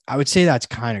 I would say that's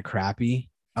kind of crappy.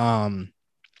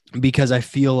 Because I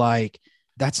feel like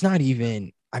that's not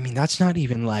even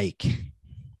like,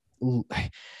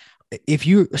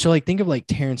 think of like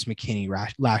Terrence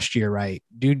McKinney last year, right?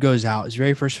 Dude goes out, his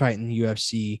very first fight in the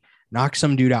UFC, knocks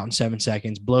some dude out in 7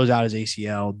 seconds, blows out his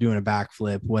ACL, doing a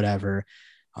backflip, whatever.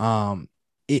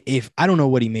 If I don't know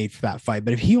what he made for that fight,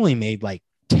 but if he only made like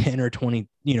 10 or 20,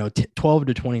 $12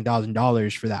 to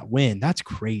 $20,000 for that win, that's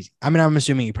crazy. I mean, I'm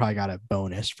assuming he probably got a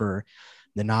bonus for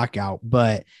the knockout,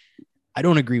 but I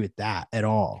don't agree with that at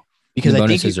all,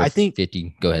 because I think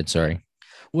 50. Go ahead. Sorry.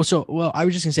 Well, I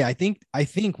was just gonna say, I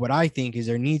think what I think is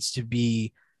there needs to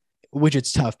be, which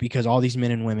it's tough because all these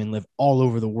men and women live all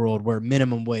over the world where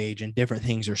minimum wage and different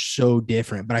things are so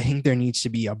different. But I think there needs to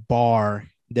be a bar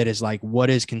that is like what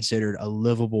is considered a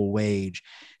livable wage.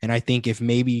 And I think if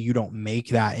maybe you don't make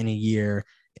that in a year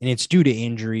and it's due to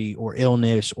injury or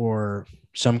illness or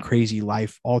some crazy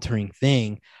life altering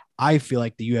thing, I feel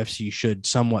like the UFC should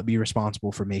somewhat be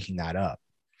responsible for making that up.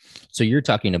 So you're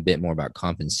talking a bit more about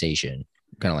compensation,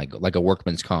 kind of like a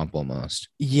workman's comp almost.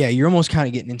 Yeah, you're almost kind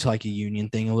of getting into like a union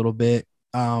thing a little bit.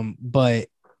 But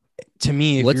to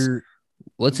me,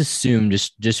 let's assume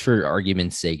just for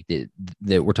argument's sake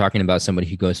that we're talking about somebody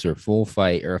who goes through a full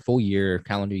fight or a full year,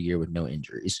 calendar year with no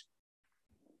injuries.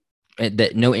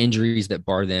 That no injuries that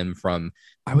bar them from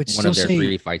one of their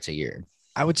 3 fights a year.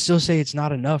 I would still say it's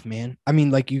not enough, man. I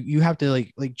mean, like you have to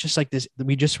like just like this.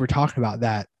 We just were talking about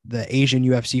that the Asian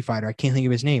UFC fighter. I can't think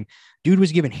of his name. Dude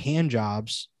was given hand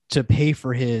jobs to pay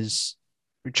for his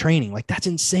training. Like, that's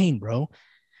insane, bro.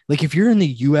 Like, if you're in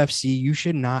the UFC, you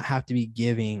should not have to be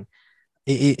giving.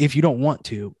 If you don't want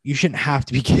to, you shouldn't have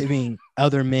to be giving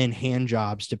other men hand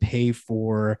jobs to pay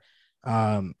for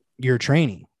your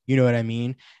training. You know what I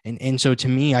mean? And so to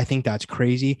me, I think that's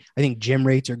crazy. I think gym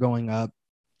rates are going up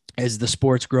as the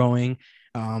sport's growing.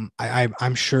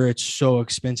 I'm sure it's so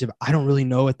expensive. I don't really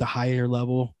know at the higher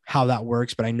level how that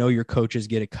works, but I know your coaches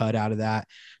get a cut out of that.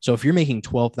 So if you're making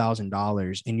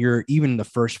 $12,000 and you're even the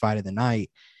first fight of the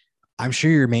night, I'm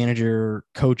sure your manager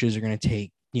coaches are going to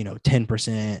take,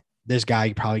 10%. This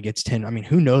guy probably gets 10. I mean,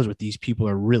 who knows what these people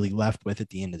are really left with at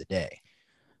the end of the day.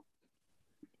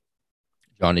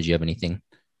 John, did you have anything?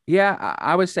 Yeah,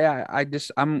 I would say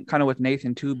I'm kind of with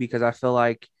Nathan too, because I feel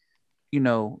like,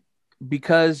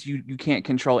 because you can't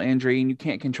control injury and you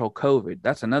can't control COVID.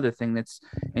 That's another thing that's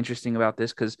interesting about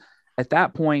this, because at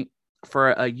that point,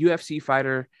 for a UFC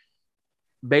fighter,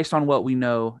 based on what we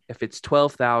know, if it's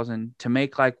 12,000 to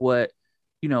make like what,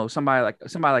 somebody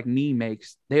like me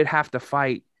makes, they'd have to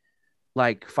fight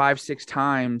like 5-6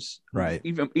 times, right?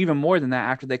 Even more than that,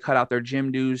 after they cut out their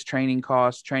gym dues, training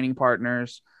costs, training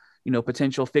partners,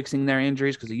 potential fixing their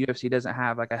injuries, because the UFC doesn't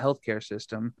have like a healthcare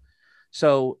system.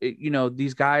 So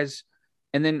these guys,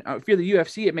 and then if you're the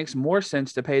UFC, it makes more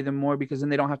sense to pay them more, because then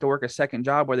they don't have to work a second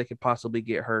job where they could possibly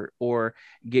get hurt or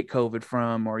get COVID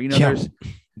from, or there's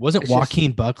wasn't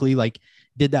Joaquin Buckley like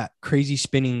did that crazy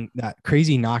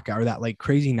knockout, or that like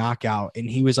crazy knockout, and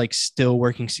he was like still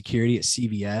working security at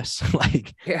CVS.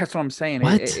 Like, yeah, that's what I'm saying.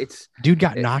 What? It's dude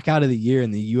got knockout of the year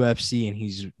in the UFC, and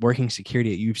he's working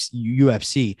security at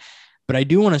UFC. But I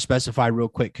do want to specify real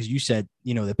quick, because you said,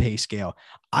 the pay scale.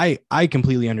 I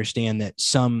completely understand that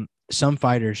some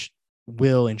fighters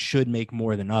will and should make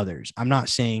more than others. I'm not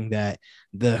saying that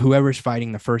whoever's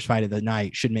fighting the first fight of the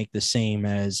night should make the same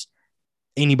as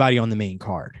anybody on the main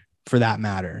card, for that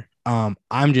matter.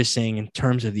 I'm just saying, in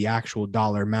terms of the actual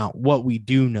dollar amount, what we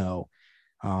do know,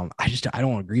 I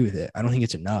don't agree with it. I don't think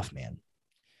it's enough, man.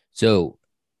 So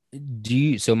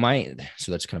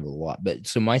that's kind of a lot, but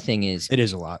so my thing is, it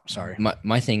is a lot. Sorry.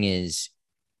 My thing is,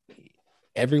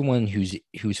 everyone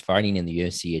who's fighting in the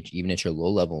UFC, even at your low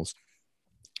levels,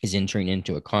 is entering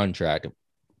into a contract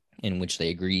in which they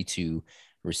agree to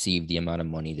receive the amount of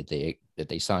money that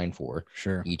they sign for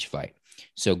each fight.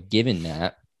 So given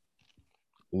that,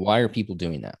 why are people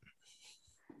doing that?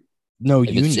 No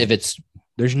union.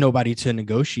 There's nobody to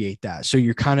negotiate that. So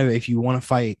you're kind of, if you want to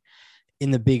fight in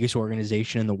the biggest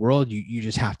organization in the world, you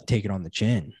just have to take it on the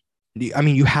chin. I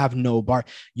mean, you have no bar.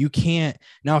 You can't.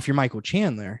 Now, if you're Michael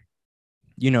Chandler,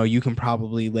 you can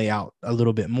probably lay out a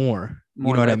little bit more. You know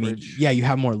leverage. What I mean? Yeah, you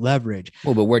have more leverage.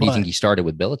 Well, but where do you think he started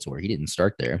with Bellator? He didn't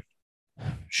start there.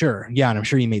 Sure. Yeah. And I'm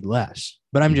sure he made less.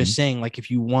 But I'm just saying, like,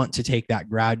 if you want to take that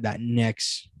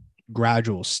next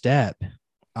gradual step,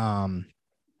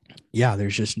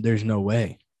 there's no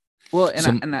way. Well,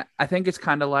 and I think it's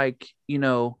kind of like,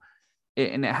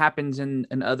 and it happens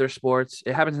in other sports.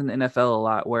 It happens in the NFL a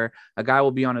lot, where a guy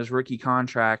will be on his rookie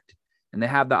contract and they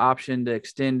have the option to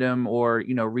extend him or,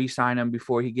 re-sign him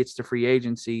before he gets to free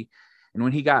agency. And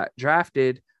when he got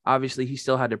drafted, obviously he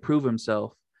still had to prove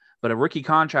himself. But a rookie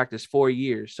contract is 4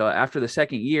 years. So after the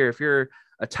second year, if you're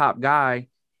a top guy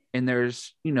and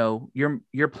there's,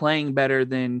 you're playing better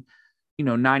than,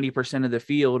 90% of the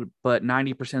field, but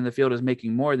 90% of the field is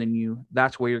making more than you,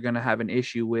 that's where you're going to have an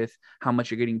issue with how much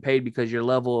you're getting paid, because your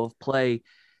level of play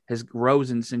has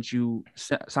risen since you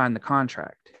signed the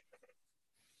contract.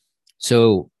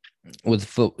 So with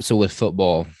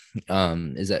football,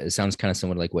 it sounds kind of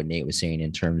similar to like what Nate was saying,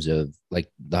 in terms of like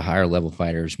the higher level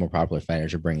fighters, more popular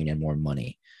fighters are bringing in more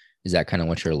money. Is that kind of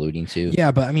what you're alluding to?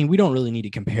 Yeah, but I mean, we don't really need to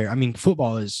compare. I mean,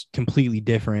 football is completely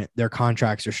different. Their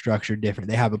contracts are structured different.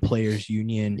 They have a players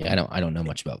union. Yeah, I don't know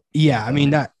much about. Yeah, I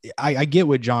mean that I get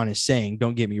what John is saying.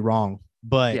 Don't get me wrong,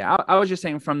 but yeah, I was just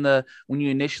saying, from when you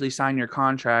initially sign your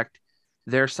contract,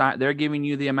 they're giving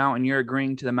you the amount and you're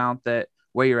agreeing to the amount that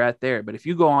where you're at there. But if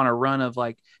you go on a run of,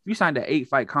 like, if you signed an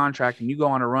 8-fight contract and you go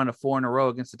on a run of 4 in a row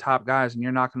against the top guys and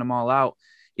you're knocking them all out,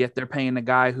 yet they're paying the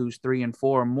guy who's 3 and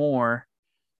 4 more,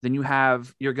 then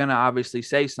you're going to obviously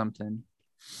say something.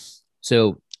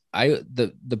 So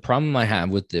the problem I have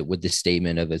with the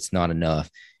statement of it's not enough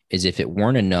is, if it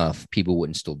weren't enough, people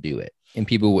wouldn't still do it, and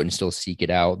people wouldn't still seek it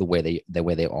out the way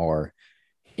they are.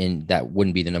 And that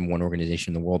wouldn't be the number one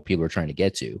organization in the world people are trying to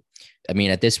get to. I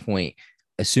mean, at this point,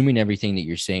 assuming everything that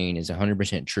you're saying is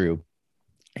 100% true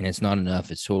and it's not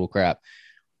enough, it's total crap,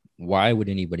 why would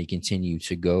anybody continue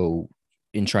to go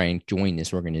and try and join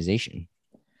this organization?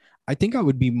 I think I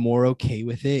would be more okay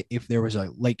with it if there was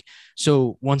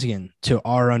so once again, to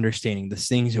our understanding, the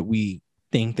things that we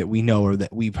think that we know or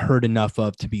that we've heard enough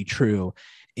of to be true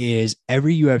is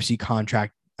every UFC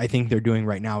contract I think they're doing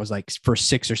right now is like for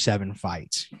 6 or 7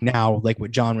 fights. Now, like what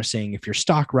John was saying, if your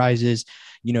stock rises,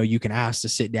 you can ask to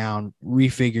sit down,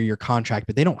 refigure your contract,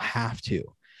 but they don't have to.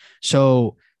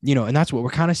 So, and that's what we're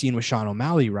kind of seeing with Sean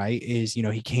O'Malley, right? Is,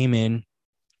 he came in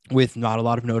with not a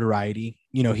lot of notoriety.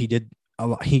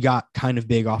 He got kind of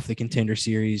big off the Contender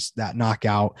Series, that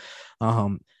knockout.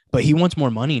 But he wants more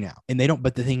money now, and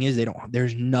but the thing is,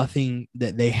 there's nothing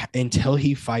that until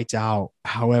he fights out.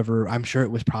 However, I'm sure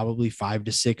it was probably 5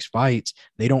 to 6 fights.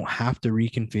 They don't have to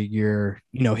reconfigure,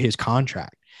 his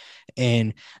contract.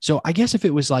 And so I guess if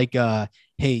it was like,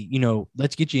 hey,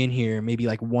 let's get you in here, maybe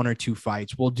like 1 or 2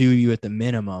 fights, we'll do you at the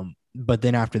minimum. but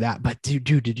then after that, but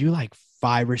dude, did you like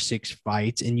 5 or 6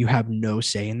 fights and you have no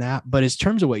say in that? But in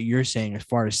terms of what you're saying, as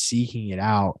far as seeking it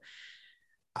out,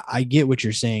 I get what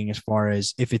you're saying as far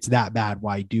as if it's that bad,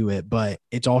 why do it? But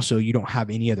it's also, you don't have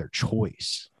any other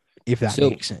choice, if that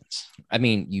makes sense. I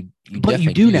mean, you but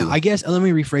you do now. I guess let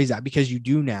me rephrase that, because you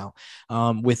do now,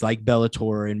 with like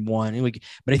Bellator and one. And like,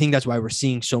 but I think that's why we're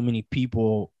seeing so many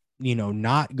people,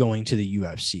 not going to the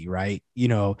UFC, right?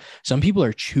 Some people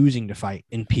are choosing to fight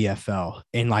in PFL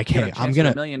and like, hey, I'm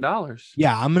gonna $1 million.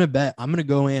 Yeah, I'm gonna bet. I'm gonna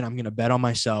go in. I'm gonna bet on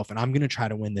myself, and I'm gonna try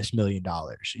to win this $1 million.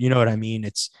 You know what I mean?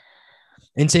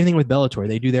 And same thing with Bellator.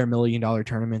 They do their $1 million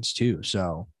tournaments too.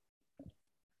 So,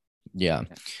 yeah.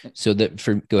 So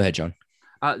go ahead, John.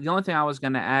 The only thing I was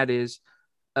going to add is,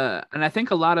 and I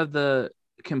think a lot of the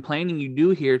complaining you do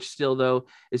hear still, though,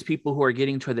 is people who are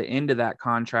getting to the end of that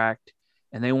contract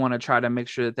and they want to try to make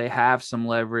sure that they have some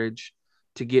leverage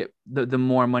to get the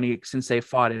more money since they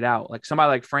fought it out. Like somebody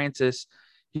like Francis,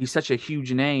 he's such a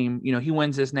huge name. He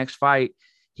wins this next fight.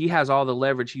 He has all the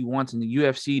leverage he wants, and the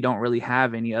UFC don't really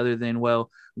have any other than, well,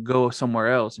 go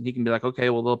somewhere else. And he can be like, okay,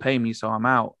 well, they'll pay me, so I'm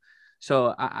out.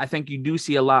 So I think you do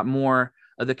see a lot more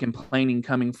of the complaining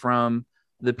coming from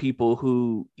the people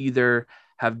who either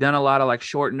have done a lot of like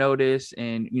short notice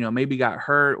and, maybe got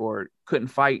hurt or couldn't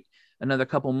fight another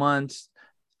couple months,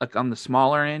 like on the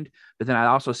smaller end. But then I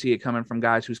also see it coming from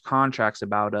guys whose contract's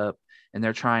about up and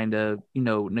they're trying to,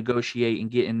 negotiate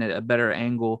and get in a better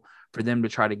angle for them to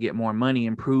try to get more money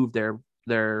and prove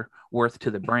their worth to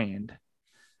the brand.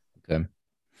 Okay.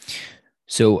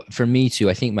 So for me too,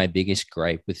 I think my biggest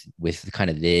gripe with kind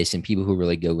of this and people who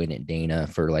really go in at Dana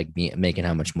for like making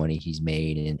how much money he's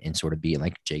made and sort of being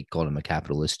like Jake called him a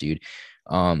capitalist dude.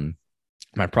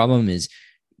 My problem is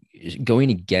going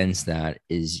against that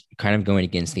is kind of going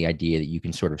against the idea that you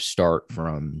can sort of start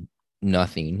from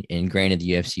nothing. And granted,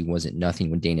 the UFC wasn't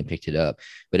nothing when Dana picked it up,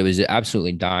 but it was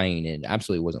absolutely dying and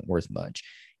absolutely wasn't worth much.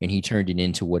 And he turned it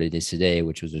into what it is today,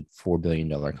 which was a $4 billion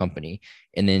company.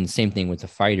 And then same thing with the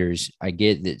fighters. I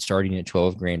get that starting at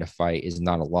 12 grand a fight is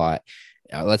not a lot.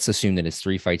 Let's assume that it's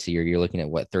 3 fights a year. You're looking at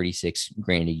what, 36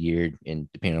 grand a year,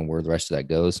 and depending on where the rest of that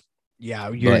goes.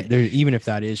 Yeah, there. Even if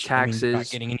that is taxes, you're not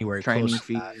getting anywhere training close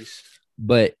fees.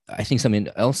 But I think something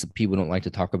else that people don't like to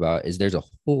talk about is there's a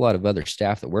whole lot of other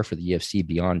staff that work for the UFC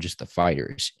beyond just the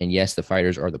fighters. And yes, the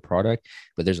fighters are the product,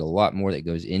 but there's a lot more that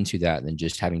goes into that than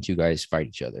just having 2 guys fight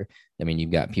each other. I mean, you've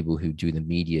got people who do the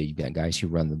media, you've got guys who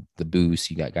run the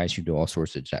booths, you got guys who do all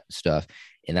sorts of stuff.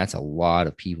 And that's a lot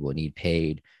of people that need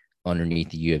paid underneath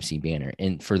the UFC banner.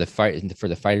 And for the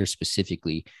fighters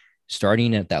specifically,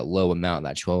 starting at that low amount,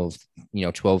 that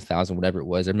 12,000, whatever it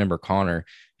was. I remember Connor,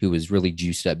 who was really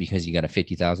juiced up because he got a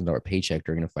 $50,000 paycheck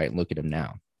during a fight. And look at him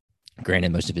now.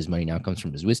 Granted, most of his money now comes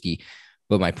from his whiskey.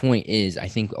 But my point is, I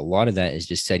think a lot of that is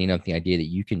just setting up the idea that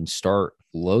you can start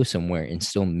low somewhere and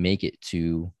still make it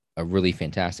to a really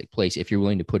fantastic place if you're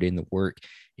willing to put in the work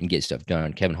and get stuff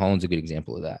done. Kevin Holland's a good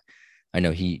example of that. I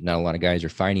know not a lot of guys are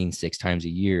fighting 6 times a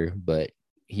year, but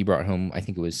he brought home, I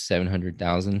think it was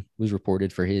 700,000 was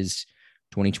reported for his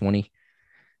 2020.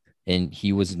 And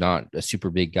he was not a super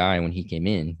big guy when he came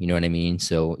in, you know what I mean?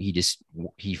 So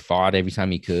he fought every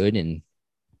time he could, and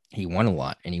he won a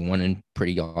lot, and he won in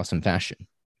pretty awesome fashion.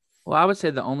 Well, I would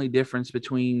say the only difference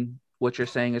between what you're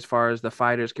saying as far as the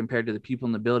fighters compared to the people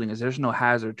in the building is there's no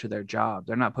hazard to their job.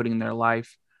 They're not putting their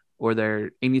life or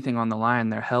their anything on the line,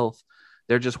 their health.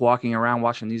 They're just walking around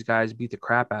watching these guys beat the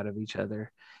crap out of each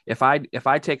other. If I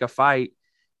take a fight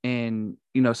and,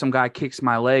 some guy kicks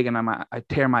my leg and I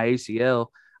tear my ACL,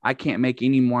 I can't make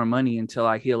any more money until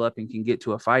I heal up and can get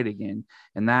to a fight again.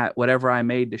 And that whatever I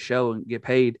made to show and get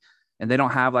paid, and they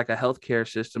don't have like a healthcare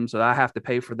system, so I have to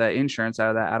pay for that insurance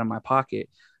out of my pocket.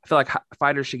 I feel like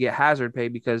fighters should get hazard pay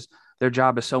because their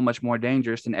job is so much more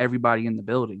dangerous than everybody in the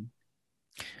building.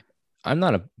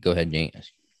 Go ahead,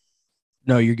 James.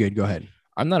 No, you're good. Go ahead.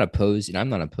 I'm not opposed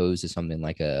to something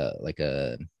like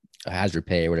a hazard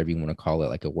pay or whatever you want to call it,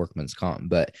 like a workman's comp.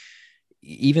 But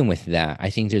even with that,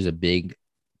 I think there's a big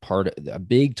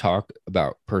talk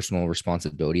about personal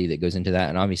responsibility that goes into that.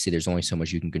 And obviously there's only so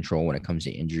much you can control when it comes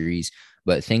to injuries,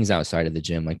 but things outside of the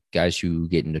gym, like guys who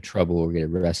get into trouble or get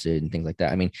arrested and things like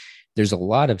that. I mean, there's a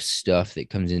lot of stuff that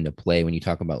comes into play when you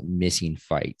talk about missing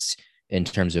fights in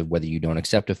terms of whether you don't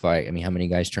accept a fight. I mean, how many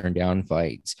guys turn down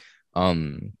fights?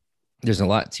 There's a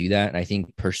lot to that. And I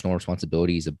think personal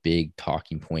responsibility is a big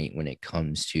talking point when it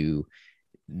comes to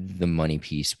the money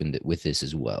piece with this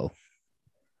as well.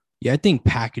 Yeah, I think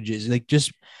packages, like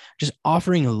just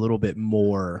offering a little bit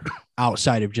more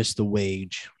outside of just the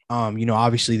wage.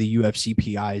 Obviously the UFC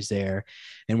PI is there,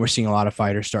 and we're seeing a lot of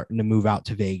fighters starting to move out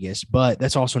to Vegas, but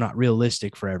that's also not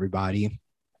realistic for everybody.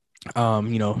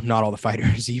 Not all the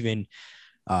fighters even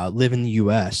live in the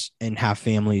US and have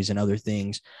families and other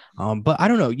things. But I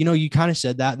don't know, you kind of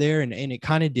said that there, and it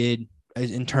kind of did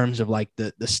in terms of like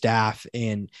the staff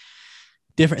and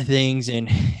different things. And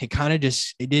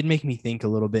it did make me think a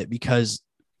little bit, because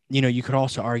you could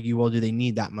also argue, well, do they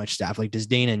need that much staff? Like, does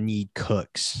Dana need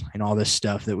cooks and all this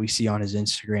stuff that we see on his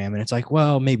Instagram? And it's like,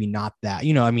 well, maybe not that,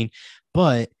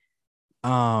 but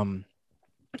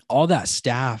all that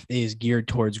staff is geared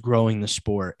towards growing the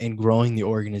sport and growing the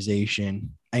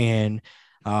organization. And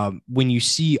when you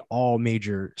see all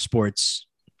major sports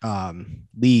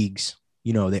leagues,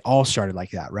 they all started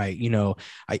like that, right?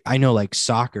 I know, like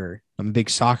soccer, I'm a big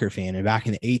soccer fan. And back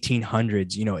in the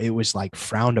 1800s, it was like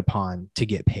frowned upon to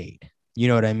get paid. You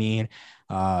know what I mean?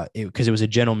 Because it was a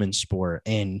gentleman's sport.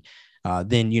 And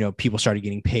then, people started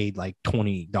getting paid like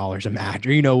 $20 a match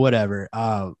or, whatever.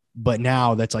 But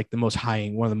now that's like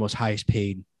one of the most highest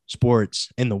paid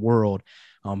sports in the world.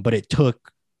 But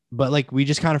like, we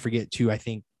just kind of forget too,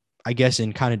 I guess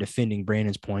in kind of defending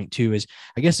Brandon's point too, is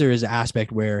I guess there is an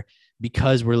aspect where,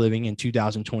 because we're living in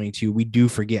 2022, we do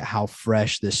forget how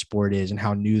fresh this sport is and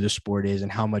how new the sport is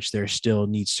and how much there still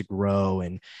needs to grow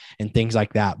and things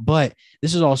like that. But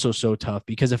this is also so tough,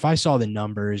 because if I saw the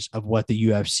numbers of what the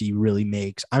UFC really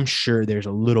makes, I'm sure there's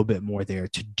a little bit more there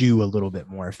to do a little bit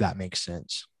more, if that makes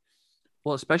sense.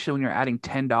 Well, especially when you're adding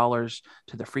 $10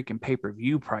 to the freaking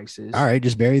pay-per-view prices. All right,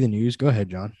 just bury the news. Go ahead,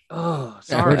 John. Oh,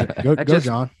 sorry. Go,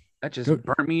 John. That just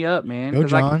burnt me up, man. Go,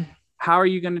 John. Like, how are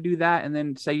you going to do that and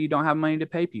then say you don't have money to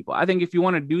pay people? I think if you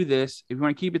want to do this, if you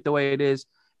want to keep it the way it is,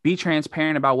 be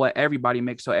transparent about what everybody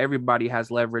makes, so everybody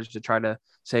has leverage to try to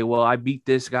say, well, I beat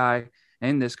this guy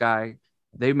and this guy.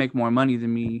 They make more money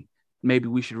than me. Maybe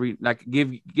we should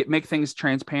make things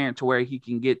transparent to where you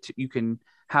can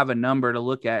have a number to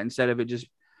look at, instead of it just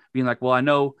being like, well, I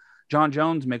know John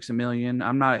Jones makes $1 million.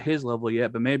 I'm not at his level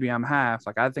yet, but maybe I'm half.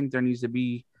 Like, I think there needs to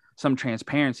be some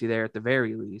transparency there at the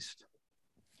very least.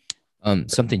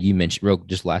 Something you mentioned,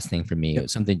 just last thing for me,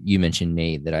 something you mentioned,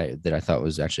 Nate, that I thought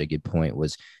was actually a good point,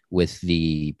 was with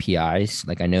the PIs.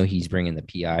 Like, I know he's bringing the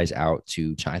PIs out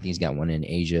to China. I think he's got one in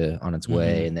Asia on its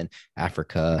way, and then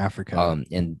Africa.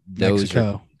 And those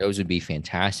would be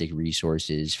fantastic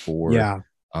resources for,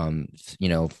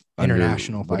 international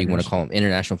fighters. What do you want to call them?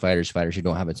 International fighters who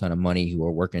don't have a ton of money, who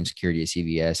are working security at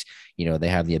CVS. They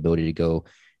have the ability to go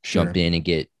jump in and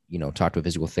get, talk to a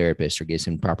physical therapist or get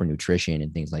some proper nutrition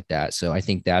and things like that. So I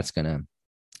think that's going to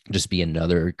just be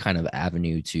another kind of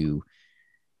avenue to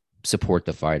support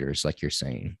the fighters, like you're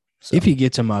saying. So. If he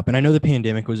gets them up. And I know the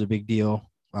pandemic was a big deal.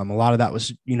 A lot of that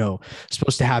was,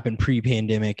 supposed to happen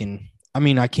pre-pandemic. And I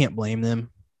mean, I can't blame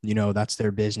them. That's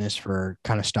their business for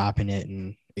kind of stopping it.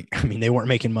 And they weren't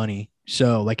making money.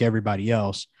 So like everybody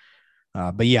else.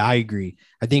 But yeah, I agree.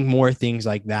 I think more things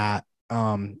like that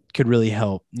could really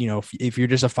help, if you're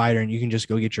just a fighter and you can just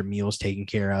go get your meals taken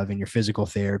care of and your physical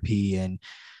therapy and,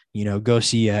 go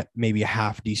see maybe a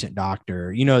half decent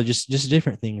doctor, just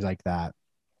different things like that.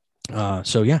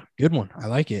 So yeah, good one. I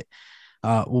like it.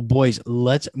 Well, boys,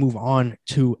 let's move on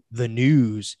to the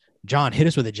news. John, hit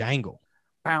us with a jangle.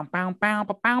 Bow, bow, bow,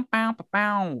 bow, bow, bow,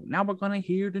 bow. Now we're going to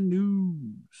hear the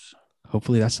news.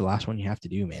 Hopefully that's the last one you have to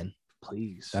do, man.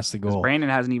 Please. That's the goal. Brandon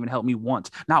hasn't even helped me once.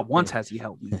 Not once has he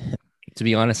helped me. To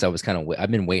be honest,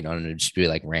 I've been waiting on it to just be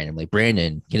like randomly,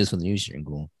 Brandon, hit us with the news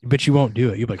jingle. But you won't do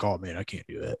it. You'll be like, oh man, I can't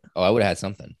do it. Oh, I would have had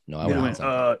something. No, I would have had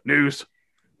something. News.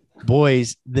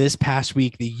 Boys, this past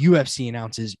week, the UFC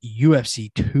announces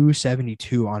UFC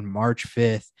 272 on March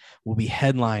 5th will be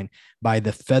headlined by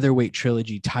the featherweight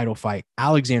trilogy title fight,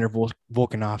 Alexander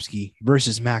Volkanovski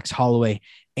versus Max Holloway,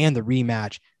 and the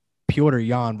rematch, Petr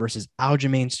Yan versus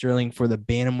Aljamain Sterling for the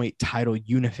bantamweight title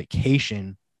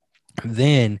unification.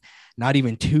 Then, not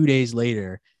even 2 days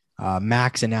later,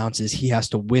 Max announces he has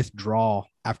to withdraw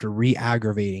after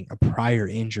re-aggravating a prior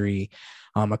injury.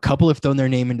 A couple have thrown their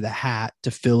name into the hat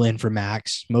to fill in for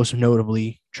Max, most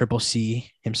notably Triple C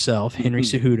himself, Henry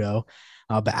Cejudo.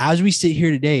 But as we sit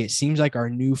here today, it seems like our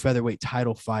new featherweight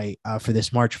title fight for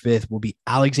this March 5th will be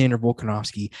Alexander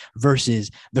Volkanovski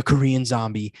versus the Korean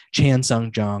zombie, Chan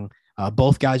Sung Jung.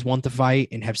 Both guys want the fight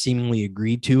and have seemingly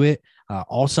agreed to it.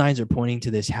 All signs are pointing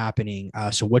to this happening.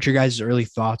 So what's your guys' early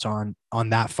thoughts on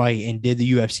that fight? And did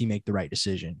the UFC make the right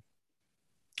decision?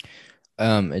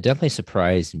 It definitely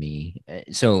surprised me.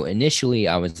 So initially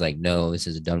I was like, no, this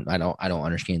is a dumb, I don't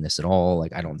understand this at all.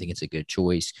 Like, I don't think it's a good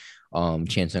choice.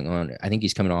 Chan Sung Jung, I think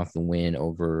he's coming off the win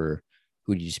over,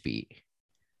 who did you beat?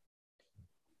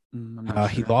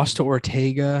 He lost to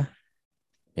Ortega.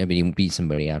 Yeah, but he beat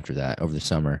somebody after that over the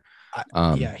summer.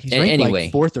 Yeah, he's ranked anyway,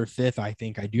 like 4th or 5th, I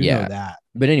think. I do know that.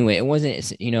 But anyway, it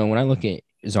wasn't, when I look at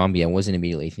Zombie, I wasn't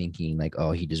immediately thinking like,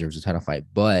 oh, he deserves a title fight.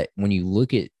 But when you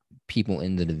look at people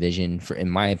in the division, in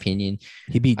my opinion,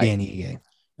 he beat Danny Ige.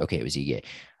 Okay, it was Ige.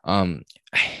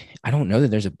 I don't know that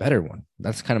there's a better one.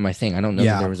 That's kind of my thing. I don't know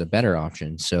that there was a better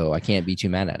option, so I can't be too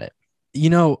mad at it.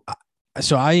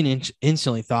 So I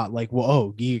instantly thought like,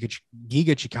 well, Giga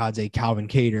Chikadze, Calvin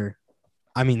Kattar.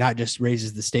 I mean, that just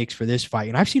raises the stakes for this fight.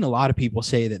 And I've seen a lot of people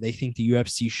say that they think the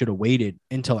UFC should have waited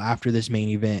until after this main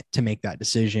event to make that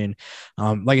decision.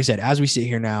 Like I said, as we sit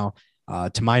here now,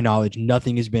 to my knowledge,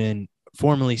 nothing has been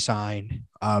formally signed,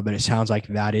 but it sounds like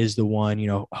that is the one.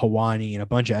 Helwani and a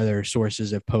bunch of other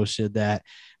sources have posted that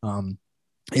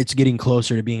it's getting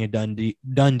closer to being a done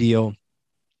deal.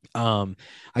 I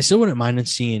still wouldn't mind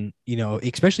seeing,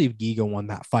 especially if Giga wins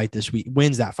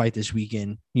that fight this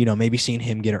weekend, maybe seeing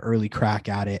him get an early crack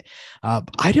at it.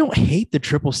 I don't hate the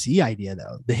Triple C idea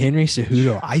though. The Henry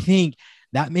Cejudo, I think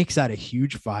that makes that a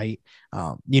huge fight.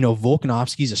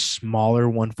 Volkanovski's a smaller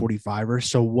 145er.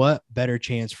 So what better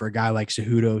chance for a guy like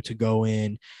Cejudo to go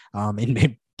in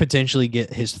and potentially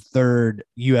get his 3rd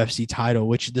UFC title,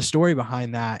 which the story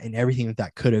behind that and everything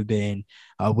that could have been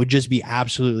would just be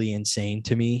absolutely insane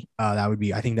to me. I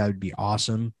think that would be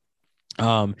awesome.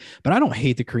 But I don't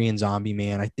hate the Korean Zombie,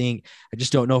 man. I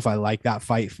just don't know if I like that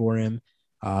fight for him.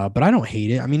 But I don't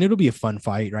hate it. I mean, it'll be a fun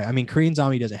fight, right? I mean, Korean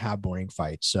Zombie doesn't have boring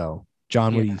fights. So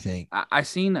John, what do you think? I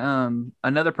seen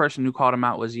another person who called him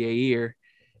out was Yair.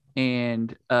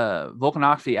 And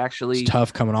Volkanovski actually, it's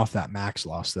tough coming off that Max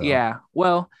loss though. Yeah,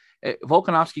 well,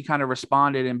 Volkanovski kind of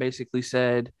responded and basically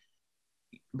said,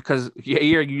 because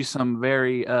Yair used some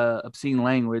very obscene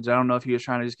language. I don't know if he was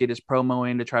trying to just get his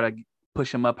promo in to try to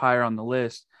push him up higher on the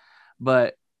list,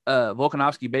 but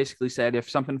Volkanovski basically said if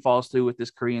something falls through with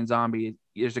this Korean Zombie,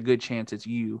 there's a good chance it's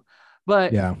you.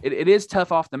 But yeah, it is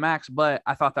tough off the Max. But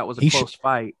I thought that was a close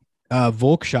fight.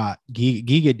 Volk shot.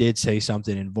 Giga did say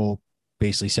something, and Volk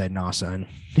basically said, "Nah, son."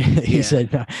 He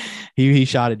said no. He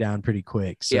shot it down pretty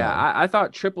quick. So. Yeah, I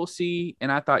thought Triple C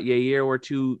and I thought Yair were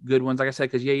two good ones. Like I said,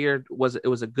 because Yair was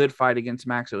a good fight against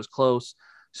Max. It was close.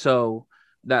 So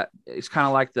that it's kind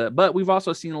of like but we've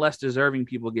also seen less deserving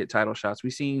people get title shots.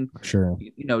 We've seen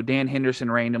Dan Henderson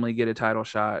randomly get a title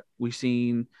shot. We've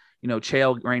seen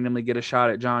Chael randomly get a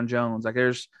shot at John Jones. Like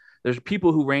there's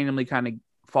people who randomly kind of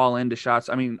fall into shots.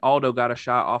 I mean, Aldo got a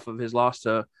shot off of his loss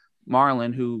to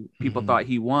Marlon, who people thought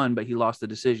he won, but he lost the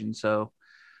decision. So,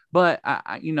 but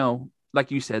I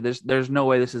like you said, there's no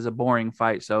way this is a boring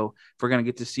fight. So if we're going to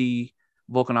get to see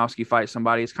Volkanovski fight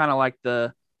somebody, it's kind of like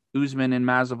the Usman and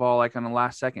Masvidal, like on the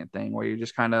last second thing where you're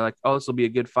just kind of like, oh, this will be a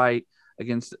good fight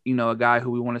against, a guy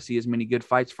who we want to see as many good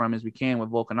fights from as we can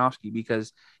with Volkanovski,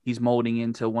 because he's molding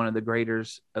into one of the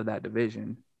greaters of that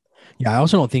division. Yeah. I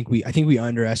also don't think we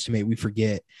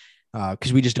forget,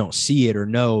 because we just don't see it or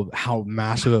know how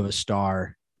massive of a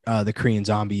star the Korean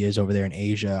Zombie is over there in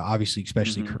Asia, obviously,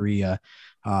 especially Korea.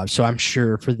 So I'm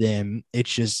sure for them,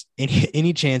 it's just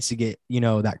any chance to get,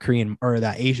 that Korean or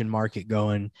that Asian market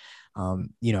going,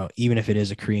 even if it is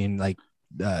a Korean, like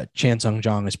Chan Sung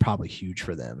Jong is probably huge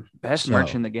for them. Best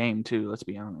merch in the game too, let's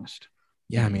be honest.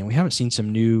 Yeah, I mean, we haven't seen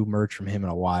some new merch from him in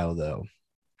a while though.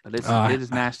 But it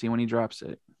is nasty when he drops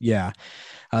it. Yeah.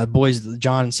 Boys,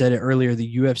 John said it earlier,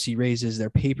 the UFC raises their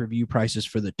pay-per-view prices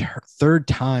for the 3rd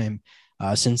time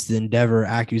since the Endeavor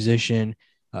acquisition,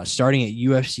 starting at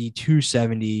UFC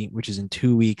 270, which is in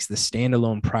 2 weeks. The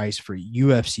standalone price for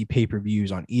UFC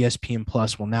pay-per-views on ESPN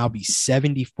Plus will now be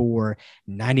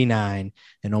 $74.99,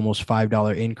 an almost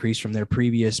 $5 increase from their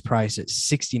previous price at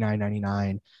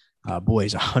 $69.99.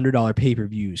 Boys, $100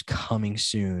 pay-per-views coming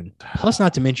soon. Plus,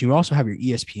 not to mention, you also have your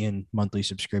ESPN monthly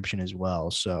subscription as well.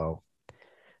 So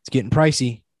it's getting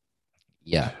pricey.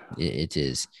 Yeah, it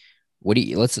is. What do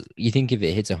you think if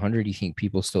it hits 100, you think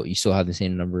you still have the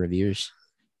same number of years?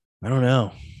 I don't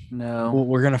know. No. Well,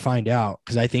 we're going to find out,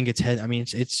 because I think it's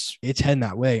heading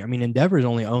that way. I mean, Endeavor's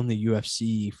only owned the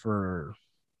UFC for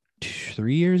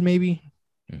 3 years, maybe.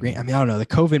 Mm-hmm. I mean, I don't know. The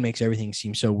COVID makes everything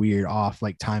seem so weird off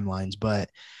like timelines,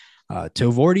 but to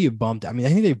have already bumped, I mean, I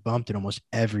think they've bumped it almost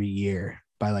every year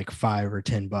by like $5 or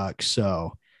 $10.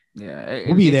 So yeah,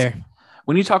 we'll be there.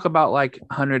 When you talk about like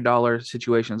 $100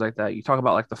 situations like that, you talk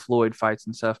about like the Floyd fights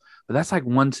and stuff, but that's like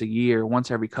once a year,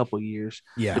 once every couple of years.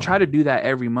 Yeah. To try to do that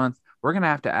every month, we're going to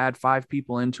have to add 5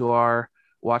 people into our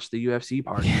watch the UFC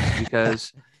party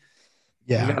because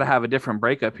we got to have a different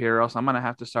breakup here, or else I'm going to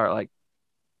have to start like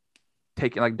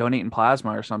taking like donating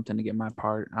plasma or something to get my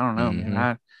part. I don't know,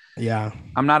 man.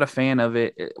 I'm not a fan of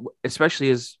it, especially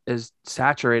as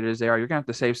saturated as they are. You're gonna have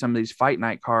to save some of these fight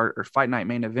night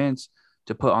main events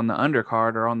to put on the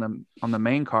undercard or on the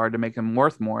main card to make them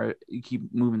worth more. You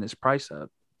keep moving this price up.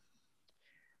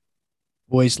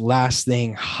 Boys, last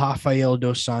thing, Rafael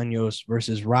dos Anjos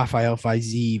versus Rafael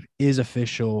Fiziev is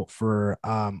official for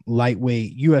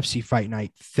lightweight UFC Fight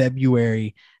Night,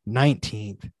 February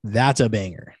 19th. That's a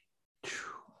banger.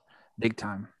 Big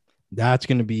time. That's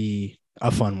going to be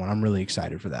a fun one. I'm really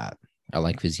excited for that. I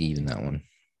like Fiziev in that one.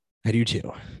 I do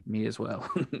too. Me as well.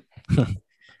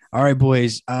 All right,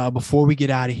 boys. Before we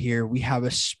get out of here, we have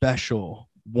a special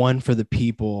one for the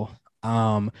people.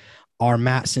 Our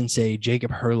Matt Sensei, Jacob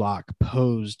Herlock,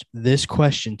 posed this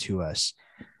question to us.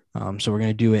 So we're going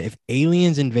to do it. If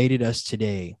aliens invaded us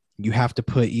today, you have to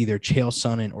put either Chael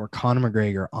Sonnen or Conor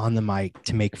McGregor on the mic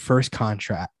to make first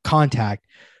contact.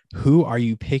 Who are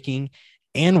you picking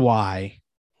and why?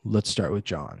 Let's start with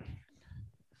John.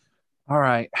 All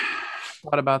right.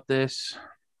 Thought about this.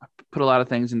 I put a lot of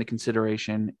things into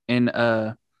consideration.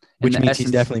 Which means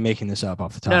he's definitely making this up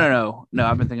off the top. No.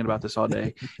 I've been thinking about this all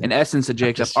day. In essence of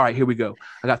Jacob, all right, here we go.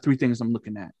 I got 3 things I'm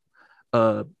looking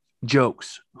at.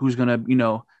 Jokes. Who's going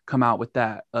to, come out with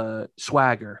that?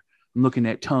 Swagger. I'm looking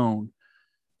at tone.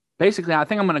 Basically, I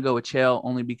think I'm going to go with Chael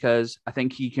only because I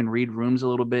think he can read rooms a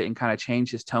little bit and kind of change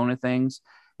his tone of things.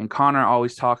 And Conor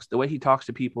always talks, the way he talks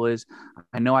to people is,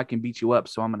 I know I can beat you up,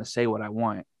 so I'm going to say what I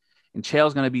want. And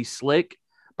Chael's going to be slick,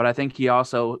 but I think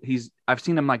I've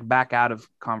seen him like back out of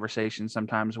conversations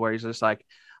sometimes where he's just like,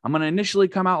 I'm going to initially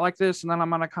come out like this, and then I'm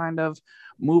going to kind of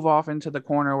move off into the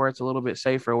corner where it's a little bit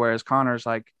safer. Whereas Conor's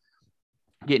like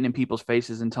getting in people's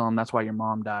faces and telling them that's why your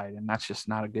mom died. And that's just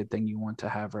not a good thing you want to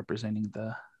have representing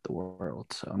the world.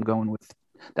 So I'm going with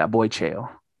that boy Chael.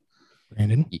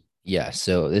 Brandon? Yeah.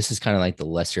 So this is kind of like the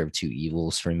lesser of two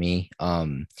evils for me.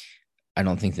 I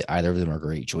don't think that either of them are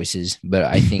great choices, but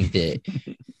I think that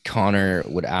Conor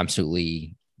would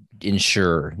absolutely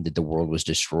ensure that the world was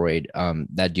destroyed.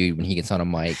 That dude, when he gets on a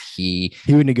mic, he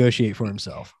would negotiate for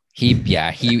himself. He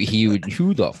would.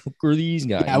 Who the fuck are these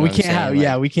guys? Yeah, we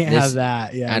can't have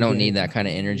that. Yeah, I don't need that kind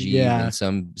of energy. Yeah, and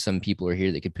some people are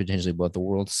here that could potentially blow up the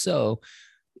world. So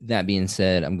that being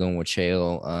said, I'm going with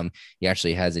Chael. He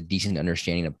actually has a decent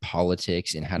understanding of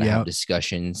politics and how to have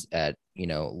discussions at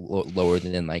lower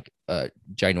than like a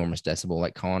ginormous decibel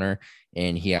like Conor,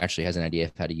 and he actually has an idea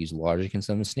of how to use logic in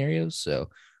some scenarios. So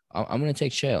I'm going to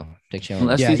take Chael.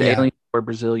 Unless these aliens were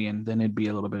Brazilian, then it'd be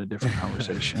a little bit of a different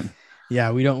conversation.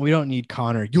 Yeah, we don't need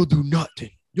Conor. You'll do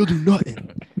nothing.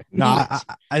 No,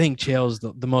 I think Chael's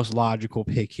the most logical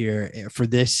pick here for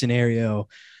this scenario.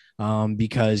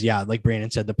 Because like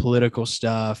Brandon said, the political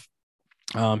stuff,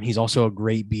 he's also a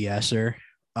great BSer.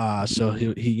 So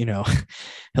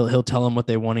he'll tell them what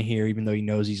they want to hear, even though he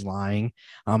knows he's lying.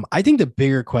 I think the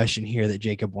bigger question here that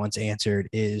Jacob once answered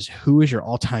is, who is your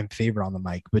all-time favorite on the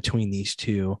mic between these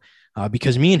two?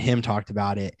 Because me and him talked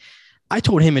about it. I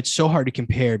told him it's so hard to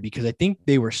compare because I think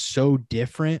they were so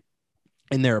different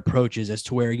in their approaches as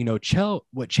to where,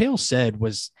 what Chael said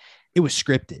was, it was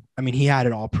scripted. I mean, he had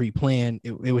it all pre-planned.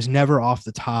 It was never off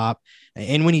the top.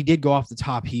 And when he did go off the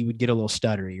top, he would get a little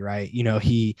stuttery, right?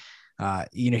 He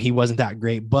wasn't that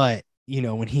great, but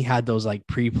when he had those like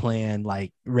pre-planned,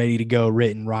 like ready to go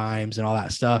written rhymes and all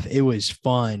that stuff, it was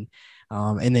fun.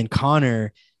 And then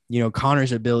Conor,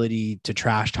 Conor's ability to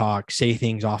trash talk, say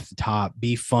things off the top,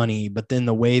 be funny, but then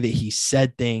the way that he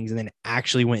said things and then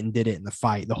actually went and did it in the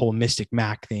fight, the whole Mystic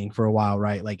Mac thing for a while,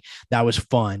 right? Like that was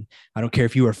fun. I don't care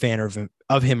if you were a fan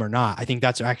of him or not. I think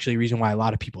that's actually a reason why a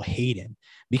lot of people hate him,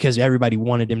 because everybody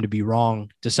wanted him to be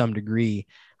wrong to some degree.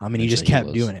 And he just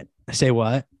kept doing it. Say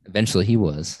what? Eventually he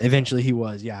was.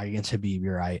 Yeah. Against Khabib.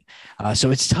 You're right.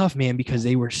 So it's tough, man, because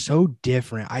they were so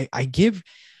different. I give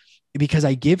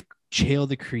Chael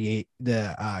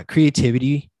the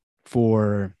creativity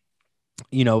for,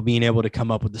 being able to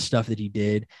come up with the stuff that he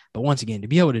did. But once again, to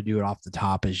be able to do it off the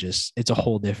top is just, it's a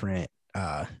whole different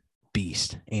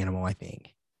beast animal, I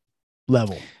think.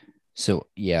 Level. So,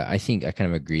 yeah, I think I kind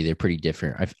of agree. They're pretty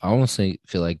different. I honestly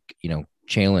feel like,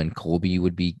 Chael and Colby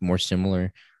would be more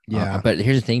similar. Yeah. But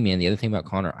here's the thing, man. The other thing about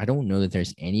Conor, I don't know that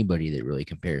there's anybody that really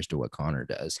compares to what Conor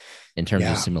does in terms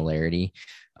of similarity.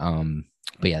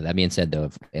 But yeah, that being said, though,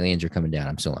 if aliens are coming down,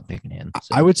 I'm still not picking him.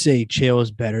 So. I would say Chael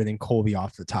is better than Colby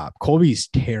off the top. Colby's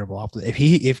terrible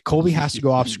if Colby has to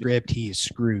go off script, he is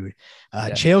screwed.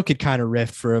 Chael could kind of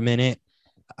riff for a minute.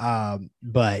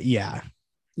 But yeah.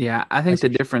 Yeah, I think the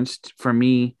difference for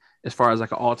me as far as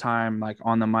like an all-time like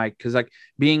on the mic, because like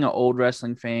being an old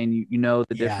wrestling fan, you know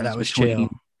the difference that was between Chael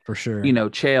for sure.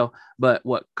 Chael. But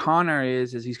what Conor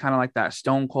is he's kind of like that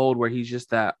Stone Cold, where he's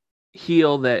just that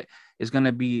heel that is going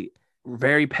to be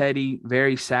very petty,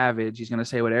 very savage. He's going to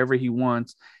say whatever he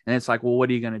wants. And it's like, well, what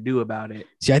are you going to do about it?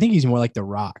 See, I think he's more like The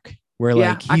Rock, where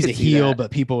like he's a heel, that.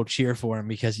 but people cheer for him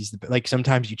because he's like,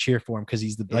 sometimes you cheer for him because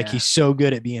he's like, he's so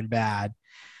good at being bad.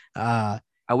 I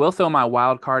will throw my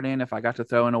wild card in. If I got to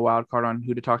throw in a wild card on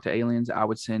who to talk to aliens, I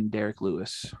would send Derek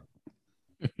Lewis.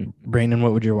 Brandon,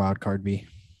 what would your wild card be?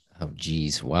 Oh,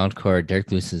 geez. Wild card.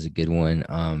 Derek Lewis is a good one.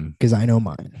 Because I know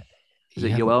mine. Is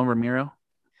it Yoel Ramiro?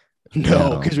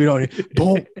 No, because we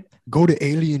don't go to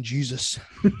Alien Jesus.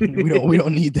 we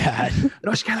don't need that.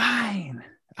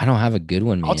 I don't have a good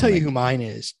one, man. I'll tell you who mine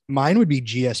is. Mine would be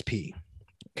GSP.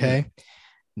 Okay.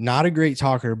 Not a great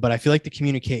talker, but I feel like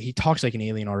he talks like an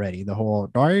alien already. The whole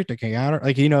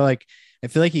like, I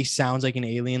feel like he sounds like an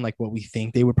alien, like what we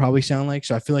think they would probably sound like.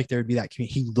 So I feel like there would be that.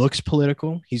 He looks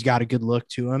political. He's got a good look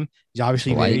to him. He's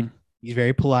obviously he's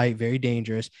very polite, very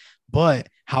dangerous. But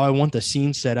how I want the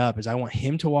scene set up is I want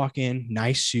him to walk in,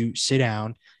 nice suit, sit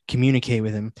down, communicate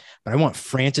with him. But I want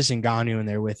Francis Ngannou in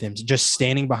there with him, just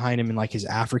standing behind him in like his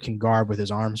African garb with his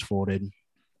arms folded.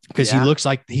 Because he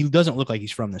doesn't look like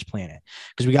he's from this planet.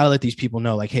 Because we got to let these people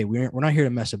know, like, hey, we're not here to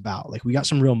mess about. Like, we got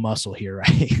some real muscle here,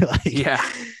 right?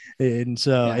 And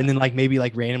so, and then like maybe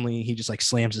like randomly he just like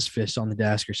slams his fist on the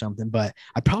desk or something. But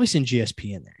I'd probably send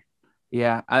GSP in there.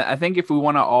 Yeah, I think if we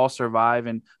want to all survive,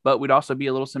 but we'd also be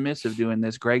a little submissive doing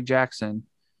this. Greg Jackson,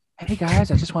 hey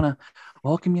guys, I just want to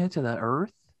welcome you to the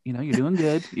Earth. You're doing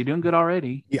good. You're doing good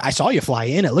already. I saw you fly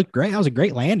in. It looked great. That was a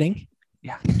great landing.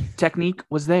 Yeah, technique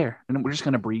was there, and we're just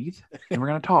gonna breathe and we're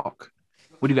gonna talk.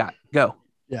 What do you got? Go.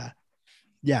 Yeah.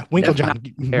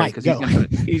 Winklejohn, Mike, go.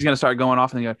 He's gonna start going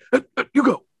off and go. You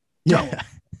go. Yeah.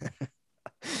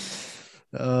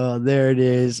 There it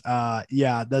is.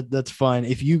 That's fun.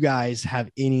 If you guys have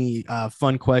any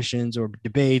fun questions or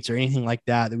debates or anything like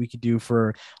that we could do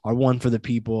for our One for the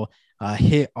People,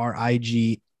 hit our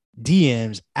IG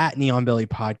DMs at Neon Belly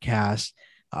Podcast.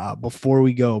 Before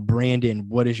we go, Brandon,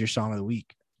 what is your song of the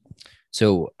week?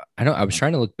 So I was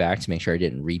trying to look back to make sure I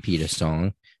didn't repeat a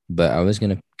song, but I was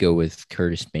gonna go with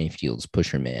Curtis Mayfield's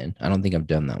 "Pusher Man." I don't think I've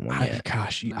done that one yet.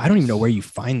 Gosh, I don't even know where you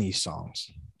find these songs.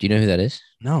 Do you know who that is?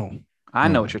 No. I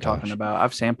know what you're talking about.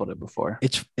 I've sampled it before.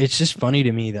 It's just funny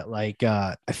to me that like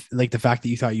the fact that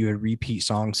you thought you would repeat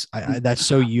songs. That's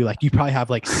so you. Like, you probably have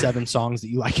like 7 songs that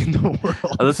you like in the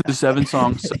world. I listen to 7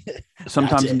 songs,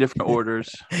 sometimes in different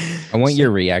orders. I want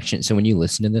your reaction. So when you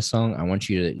listen to this song, I want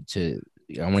you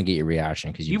I want to get your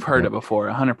reaction because you've heard it before,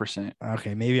 100%.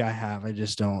 Okay, maybe I have.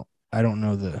 I don't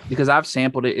know because I've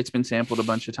sampled it. It's been sampled a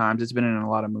bunch of times. It's been in a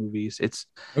lot of movies. It's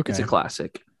a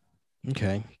classic.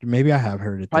 Okay, maybe I have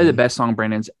heard it. Probably the best song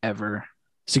Brandon's ever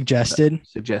suggested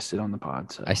on the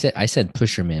pod. So. I said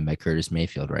 "Pusher Man" by Curtis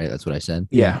Mayfield, right? That's what I said.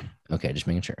 Yeah. Okay, just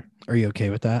making sure. Are you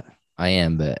okay with that? I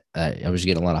am, but I was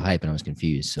getting a lot of hype and I was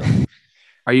confused. So,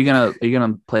 are you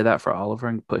gonna play that for Oliver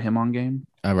and put him on game?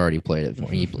 I've already played it for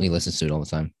him. He listens to it all the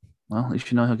time. Well, at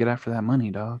least you know he'll get after that money,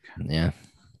 dog. Yeah.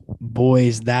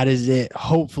 Boys, that is it.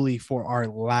 Hopefully for our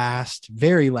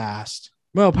very last.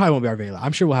 Well, it probably won't be our very last.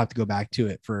 I'm sure we'll have to go back to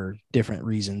it for different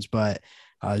reasons, but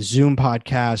Zoom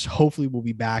podcast. Hopefully we'll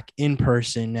be back in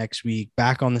person next week,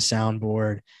 back on the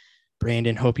soundboard.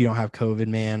 Brandon, hope you don't have COVID,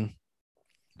 man.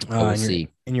 We'll see.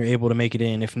 And you're able to make it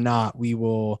in. If not, we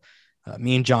will.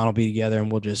 Me and John will be together, and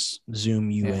we'll just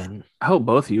Zoom you in. I hope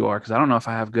both of you are, because I don't know if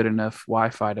I have good enough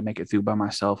Wi-Fi to make it through by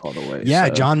myself all the way. Yeah,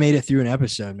 so. John made it through an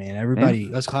episode, man. Everybody,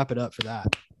 let's clap it up for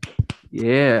that.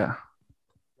 Yeah.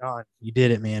 John, you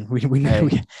did it, man.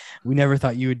 We never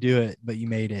thought you would do it, but you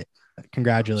made it.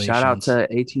 Congratulations. Shout out to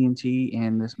AT&T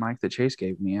and this mic that Chase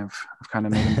gave me. I've kind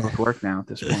of made them both work now at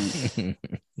this point.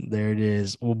 There it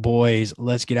is. Well, boys,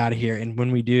 let's get out of here. And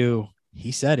when we do,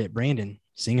 he said it, Brandon,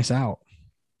 sing us out.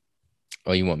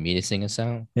 Oh, you want me to sing us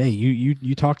out? Hey,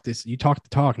 you talk this. You talk the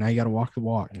talk. Now you got to walk the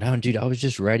walk. No, dude, I was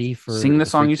just ready for sing the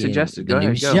song you suggested. Go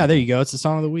ahead. Go. Yeah, there you go. It's the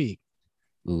song of the week.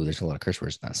 Ooh, there's a lot of curse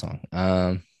words in that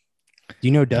song. Do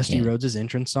you know Dusty Rhodes'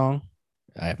 entrance song?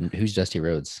 Who's Dusty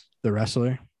Rhodes? The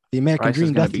wrestler, the American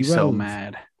Dream. Dusty Rhodes. So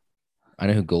mad. I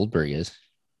know who Goldberg is.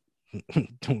 Do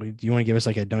you want to give us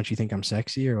like a "Don't You Think I'm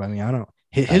Sexy" or I mean I don't.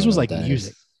 His was like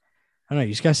music. I don't know.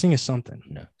 You just gotta sing us something.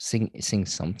 No, sing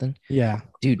something. Yeah,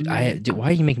 dude. Why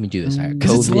are you making me do this?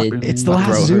 Because it's the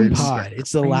last Zoom pod.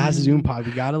 It's the last Zoom pod.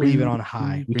 We gotta leave it on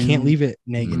high. We can't leave it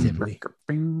negatively.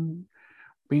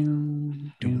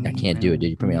 I can't do it,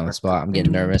 dude. You put me on the spot. I'm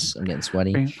getting nervous. I'm getting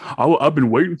sweaty. I've been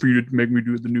waiting for you to make me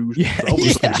do the news. Yeah.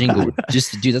 Just the jingle.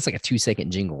 Dude, that's like a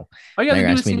 2-second jingle. Oh, you gotta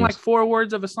do is sing like 4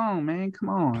 words of a song, man. Come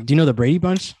on. Do you know the Brady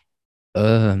Bunch?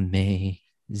 Amazing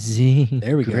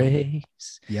There we go.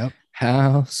 Grace. Yep.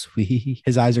 How sweet.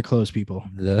 His eyes are closed, people.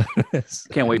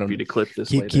 Can't wait for you to clip this.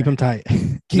 Keep them tight.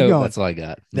 Keep no, going. That's all I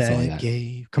got. That's all I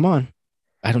got. Come on.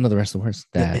 I don't know the rest of the words.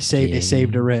 It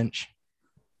saved a wrench.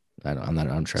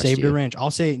 I'm trusting. Saved a wrench.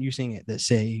 I'll say it and you sing it. That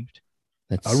saved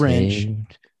That's a wrench.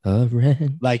 Saved a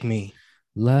wrench. Like me.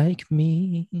 Like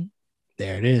me.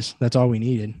 There it is. That's all we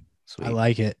needed. Sweet. I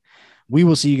like it. We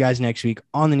will see you guys next week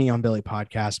on the Neon Billy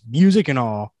podcast. Music and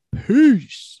all.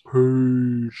 Peace.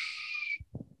 Peace.